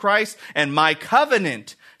mediated through Christ. And my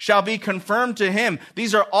covenant shall be confirmed to him.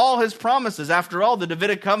 These are all his promises. After all, the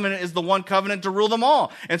Davidic covenant is the one covenant to rule them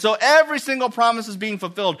all. And so every single promise is being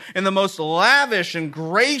fulfilled in the most lavish and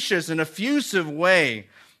gracious and effusive way.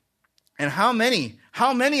 And how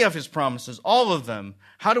many of his promises? All of them.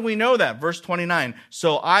 How do we know that? Verse 29,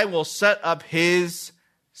 so I will set up his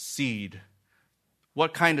seed.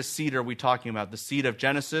 What kind of seed are we talking about? The seed of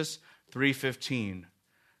Genesis 3:15.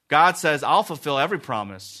 God says, I'll fulfill every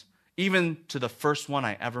promise, even to the first one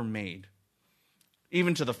I ever made.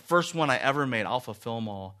 Even to the first one I ever made, I'll fulfill them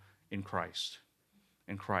all in Christ.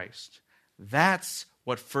 In Christ. That's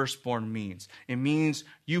what firstborn means. It means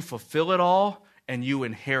you fulfill it all and you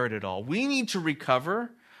inherit it all. We need to recover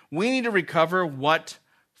what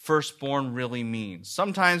firstborn really means.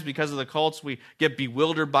 Sometimes because of the cults, we get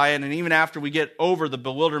bewildered by it, and even after we get over the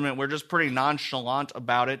bewilderment, we're just pretty nonchalant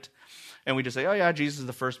about it. And we just say, oh yeah, Jesus is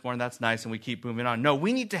the firstborn, that's nice, and we keep moving on. No,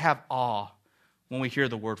 we need to have awe when we hear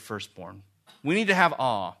the word firstborn. We need to have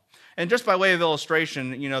awe. And just by way of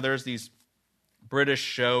illustration, there's these British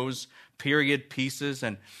shows, period pieces,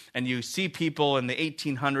 and you see people in the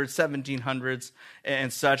 1800s, 1700s,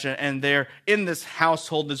 and such, and they're in this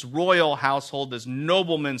household, this royal household, this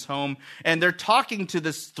nobleman's home, and they're talking to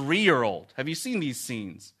this 3-year-old. Have you seen these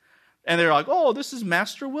scenes? And they're like, oh, this is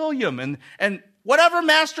Master William, and whatever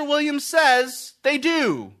Master William says, they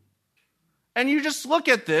do. And you just look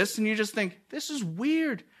at this, and you just think, this is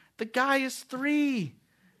weird. The guy is 3.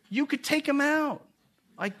 You could take him out.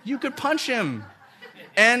 Like, you could punch him.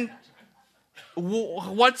 And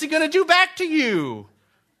what's he going to do back to you?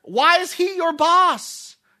 Why is he your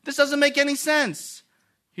boss? This doesn't make any sense.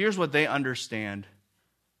 Here's what they understand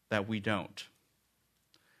that we don't.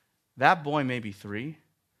 That boy may be 3,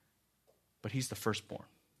 but he's the firstborn.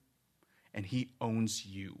 And he owns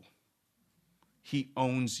you. He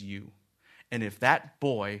owns you. And if that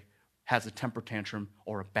boy has a temper tantrum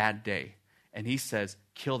or a bad day, and he says,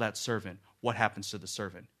 kill that servant, what happens to the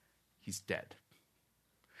servant? He's dead.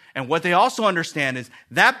 And what they also understand is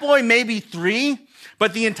that boy may be 3,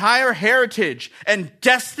 but the entire heritage and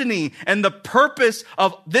destiny and the purpose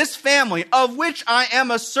of this family, of which I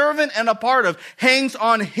am a servant and a part of, hangs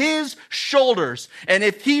on his shoulders. And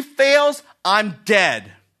if he fails, I'm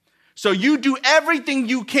dead. So you do everything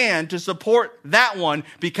you can to support that one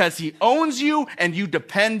because he owns you and you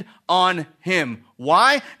depend on him.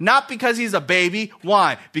 Why? Not because he's a baby.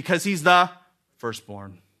 Why? Because he's the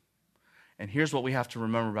firstborn. And here's what we have to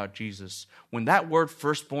remember about Jesus. When that word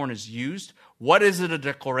firstborn is used, what is it a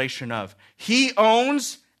declaration of? He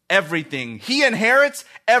owns everything. He inherits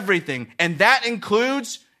everything. And that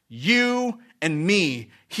includes you and me.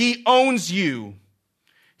 He owns you.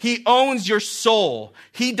 He owns your soul.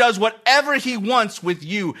 He does whatever he wants with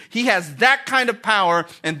you. He has that kind of power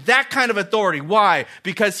and that kind of authority. Why?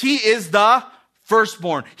 Because he is the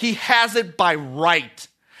firstborn. He has it by right.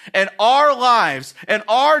 And our lives and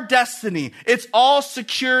our destiny, it's all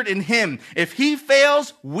secured in him. If he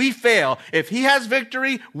fails, we fail. If he has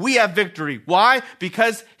victory, we have victory. Why?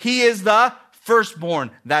 Because he is the firstborn.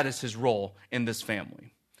 That is his role in this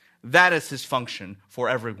family. That is his function for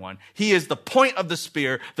everyone. He is the point of the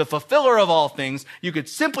spear, the fulfiller of all things. You could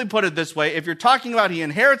simply put it this way. If you're talking about he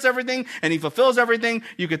inherits everything and he fulfills everything,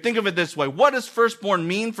 you could think of it this way. What does firstborn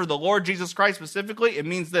mean for the Lord Jesus Christ specifically? It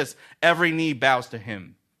means this: every knee bows to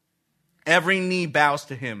him. Every knee bows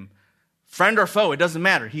to him. Friend or foe, it doesn't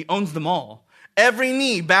matter. He owns them all. Every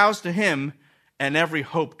knee bows to him, and every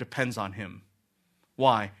hope depends on him.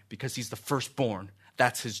 Why? Because he's the firstborn.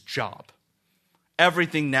 That's his job.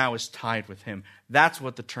 Everything now is tied with him. That's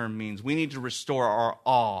what the term means. We need to restore our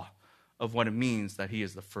awe of what it means that he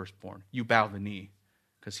is the firstborn. You bow the knee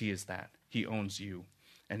because he is that. He owns you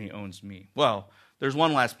and he owns me. Well, there's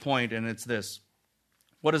one last point, and it's this.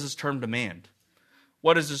 What does this term demand?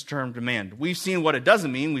 What does this term demand? We've seen what it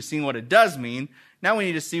doesn't mean. We've seen what it does mean. Now we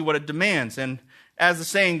need to see what it demands. And as the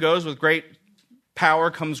saying goes, with great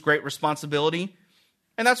power comes great responsibility.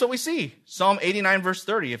 And that's what we see. Psalm 89, verse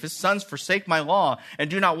 30. If his sons forsake my law and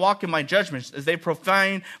do not walk in my judgments, as they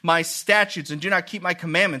profane my statutes and do not keep my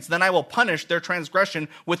commandments, then I will punish their transgression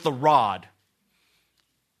with the rod.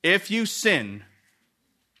 If you sin,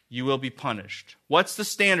 you will be punished. What's the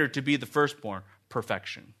standard to be the firstborn?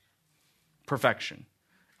 Perfection. Perfection.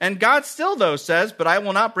 And God still, though, says, but I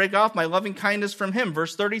will not break off my loving kindness from him.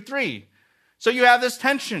 Verse 33. So you have this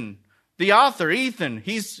tension. The author, Ethan,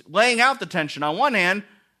 he's laying out the tension. On one hand,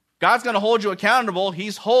 God's going to hold you accountable.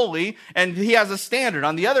 He's holy, and he has a standard.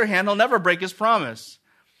 On the other hand, he'll never break his promise.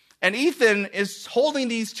 And Ethan is holding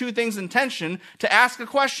these two things in tension to ask a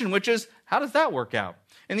question, which is, how does that work out?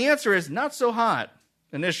 And the answer is, not so hot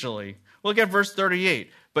initially. Look at verse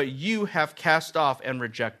 38. But you have cast off and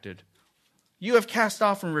rejected. You have cast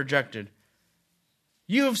off and rejected.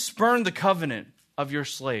 You have spurned the covenant of your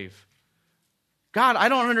slave. God, I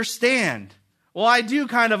don't understand. Well, I do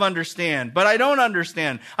kind of understand, but I don't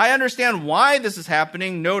understand. I understand why this is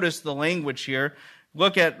happening. Notice the language here.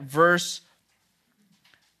 Look at verse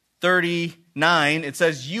 39. It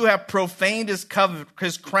says, you have profaned his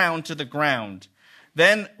crown to the ground.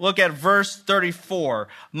 Then look at verse 34.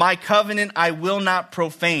 My covenant I will not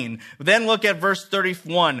profane. Then look at verse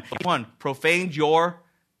 31. Profaned your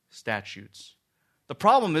statutes. The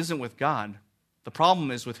problem isn't with God. The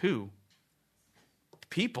problem is with who?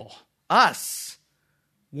 People, us.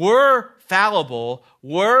 We're fallible,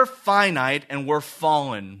 we're finite, and we're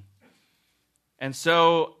fallen. And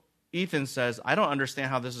so Ethan says, I don't understand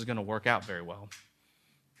how this is going to work out very well.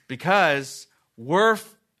 Because we're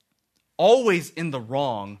always in the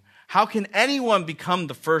wrong. How can anyone become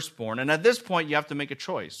the firstborn? And at this point, you have to make a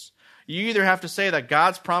choice. You either have to say that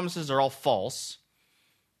God's promises are all false,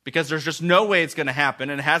 because there's just no way it's going to happen,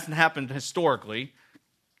 and it hasn't happened historically,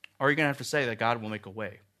 or you're going to have to say that God will make a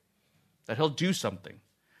way, that he'll do something,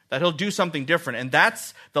 that he'll do something different. And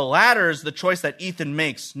that's the latter is the choice that Ethan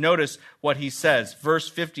makes. Notice what he says, verse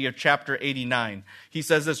 50 of chapter 89. He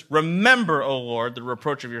says this, remember, O Lord, the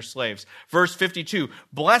reproach of your slaves. Verse 52,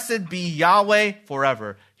 blessed be Yahweh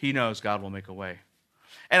forever. He knows God will make a way.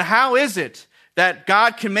 And how is it that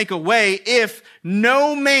God can make a way if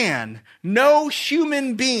no man, no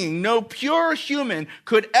human being, no pure human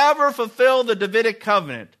could ever fulfill the Davidic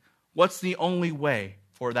covenant? What's the only way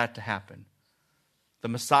for that to happen? The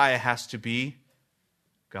Messiah has to be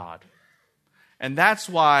God. And that's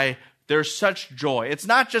why there's such joy. It's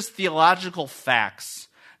not just theological facts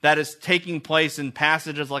that is taking place in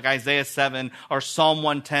passages like Isaiah 7 or Psalm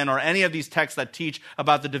 110 or any of these texts that teach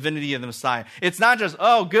about the divinity of the Messiah. It's not just,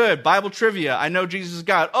 oh, good, Bible trivia, I know Jesus is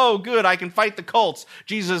God. Oh, good, I can fight the cults,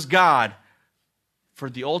 Jesus is God. For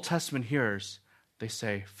the Old Testament hearers, they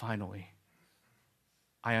say, finally,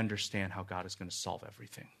 I understand how God is going to solve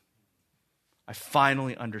everything. I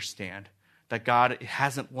finally understand that God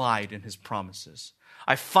hasn't lied in his promises.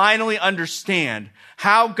 I finally understand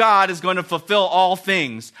how God is going to fulfill all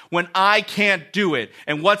things when I can't do it.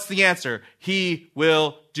 And what's the answer? He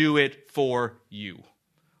will do it for you.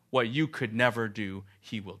 What you could never do,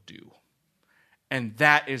 he will do. And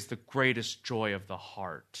that is the greatest joy of the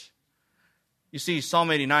heart. You see,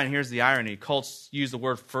 Psalm 89, here's the irony. Cults use the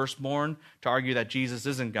word firstborn to argue that Jesus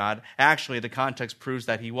isn't God. Actually, the context proves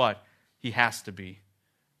that he what? He has to be,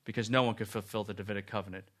 because no one could fulfill the Davidic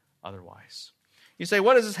covenant otherwise. You say,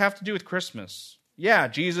 what does this have to do with Christmas? Yeah,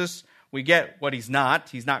 Jesus, we get what he's not.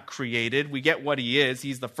 He's not created. We get what he is.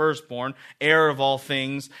 He's the firstborn, heir of all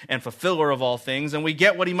things, and fulfiller of all things. And we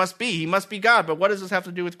get what he must be. He must be God. But what does this have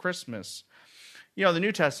to do with Christmas? You know, the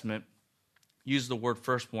New Testament uses the word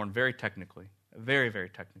firstborn very technically. Very, very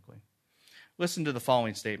technically. Listen to the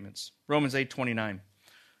following statements. Romans 8:29.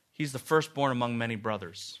 He's the firstborn among many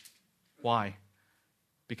brothers. Why?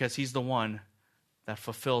 Because he's the one that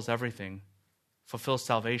fulfills everything, fulfills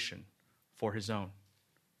salvation for his own.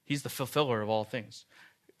 He's the fulfiller of all things.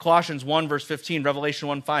 Colossians 1, verse 15, Revelation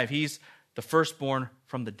 1:5, he's the firstborn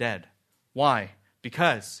from the dead. Why?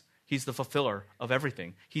 Because he's the fulfiller of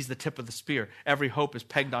everything. He's the tip of the spear. Every hope is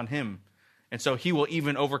pegged on him. And so he will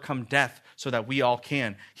even overcome death so that we all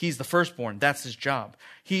can. He's the firstborn. That's his job.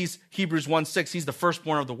 He's, Hebrews 1:6, he's the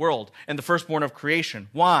firstborn of the world and the firstborn of creation.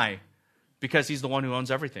 Why? Because he's the one who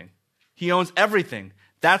owns everything. He owns everything.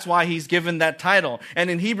 That's why he's given that title. And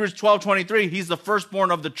in Hebrews 12:23, he's the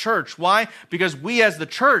firstborn of the church. Why? Because we as the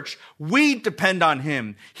church, we depend on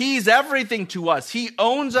him. He's everything to us. He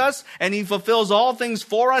owns us and he fulfills all things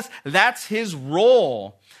for us. That's his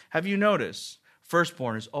role. Have you noticed?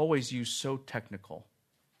 Firstborn is always used so technical.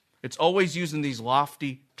 It's always used in these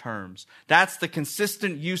lofty terms. That's the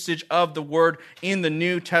consistent usage of the word in the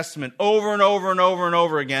New Testament over and over and over and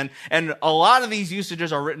over again. And a lot of these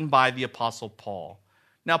usages are written by the Apostle Paul.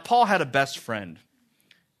 Now, Paul had a best friend.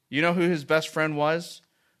 You know who his best friend was?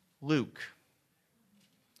 Luke.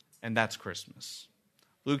 And that's Christmas.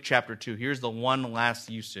 Luke chapter 2. Here's the one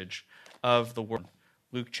last usage of the word.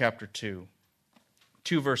 Luke chapter 2.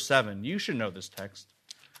 2 verse 7. You should know this text.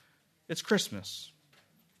 It's Christmas.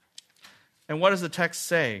 And what does the text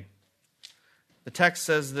say? The text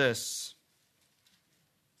says this.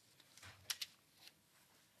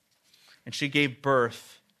 And she gave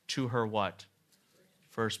birth to her what?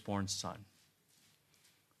 Firstborn son.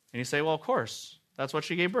 And you say, well, of course, that's what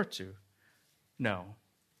she gave birth to. No.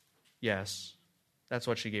 Yes, that's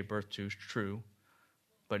what she gave birth to. True.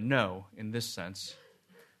 But no, in this sense.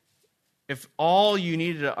 If all you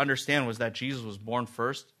needed to understand was that Jesus was born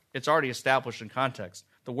first, it's already established in context.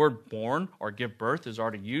 The word born or give birth is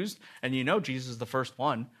already used, and you know Jesus is the first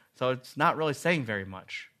one, so it's not really saying very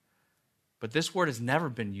much. But this word has never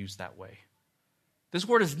been used that way. This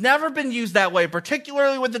word has never been used that way,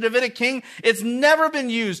 particularly with the Davidic king. It's never been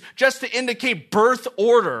used just to indicate birth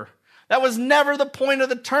order. That was never the point of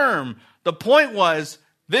the term. The point was,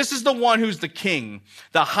 this is the one who's the king,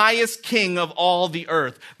 the highest king of all the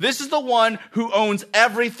earth. This is the one who owns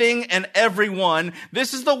everything and everyone.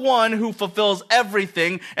 This is the one who fulfills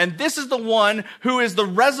everything. And this is the one who is the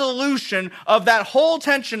resolution of that whole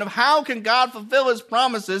tension of how can God fulfill his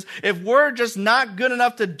promises if we're just not good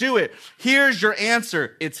enough to do it. Here's your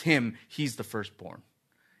answer. It's him. He's the firstborn.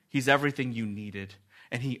 He's everything you needed.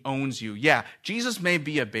 And he owns you. Yeah, Jesus may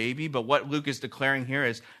be a baby, but what Luke is declaring here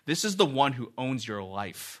is this is the one who owns your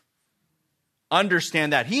life.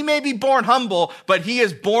 Understand that. He may be born humble, but he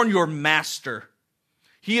is born your master.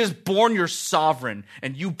 He is born your sovereign,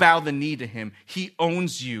 and you bow the knee to him. He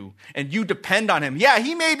owns you, and you depend on him. Yeah,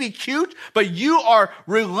 he may be cute, but you are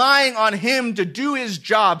relying on him to do his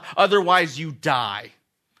job. Otherwise, you die.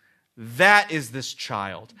 That is this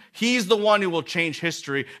child. He's the one who will change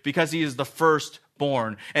history because he is the firstborn.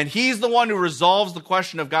 And he's the one who resolves the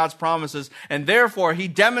question of God's promises. And therefore, he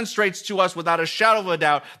demonstrates to us without a shadow of a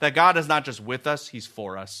doubt that God is not just with us, he's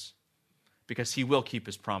for us. Because he will keep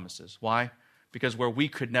his promises. Why? Because where we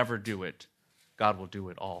could never do it, God will do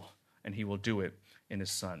it all. And he will do it in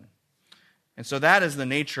his son. And so that is the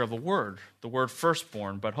nature of a word, the word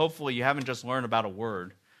firstborn. But hopefully you haven't just learned about a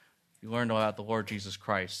word. You learned about the Lord Jesus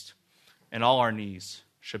Christ. And all our knees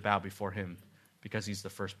should bow before him because he's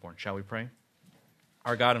the firstborn. Shall we pray?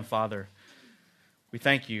 Our God and Father, we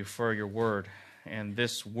thank you for your word and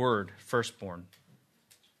this word, firstborn.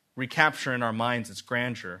 Recapture in our minds its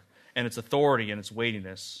grandeur and its authority and its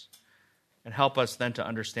weightiness. And help us then to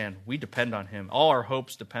understand we depend on him. All our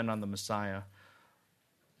hopes depend on the Messiah.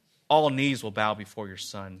 All knees will bow before your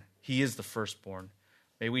Son. He is the firstborn.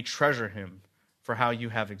 May we treasure him for how you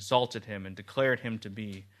have exalted him and declared him to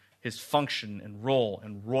be his function and role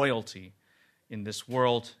and royalty in this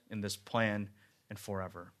world, in this plan, and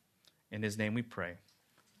forever. In his name we pray.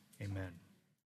 Amen.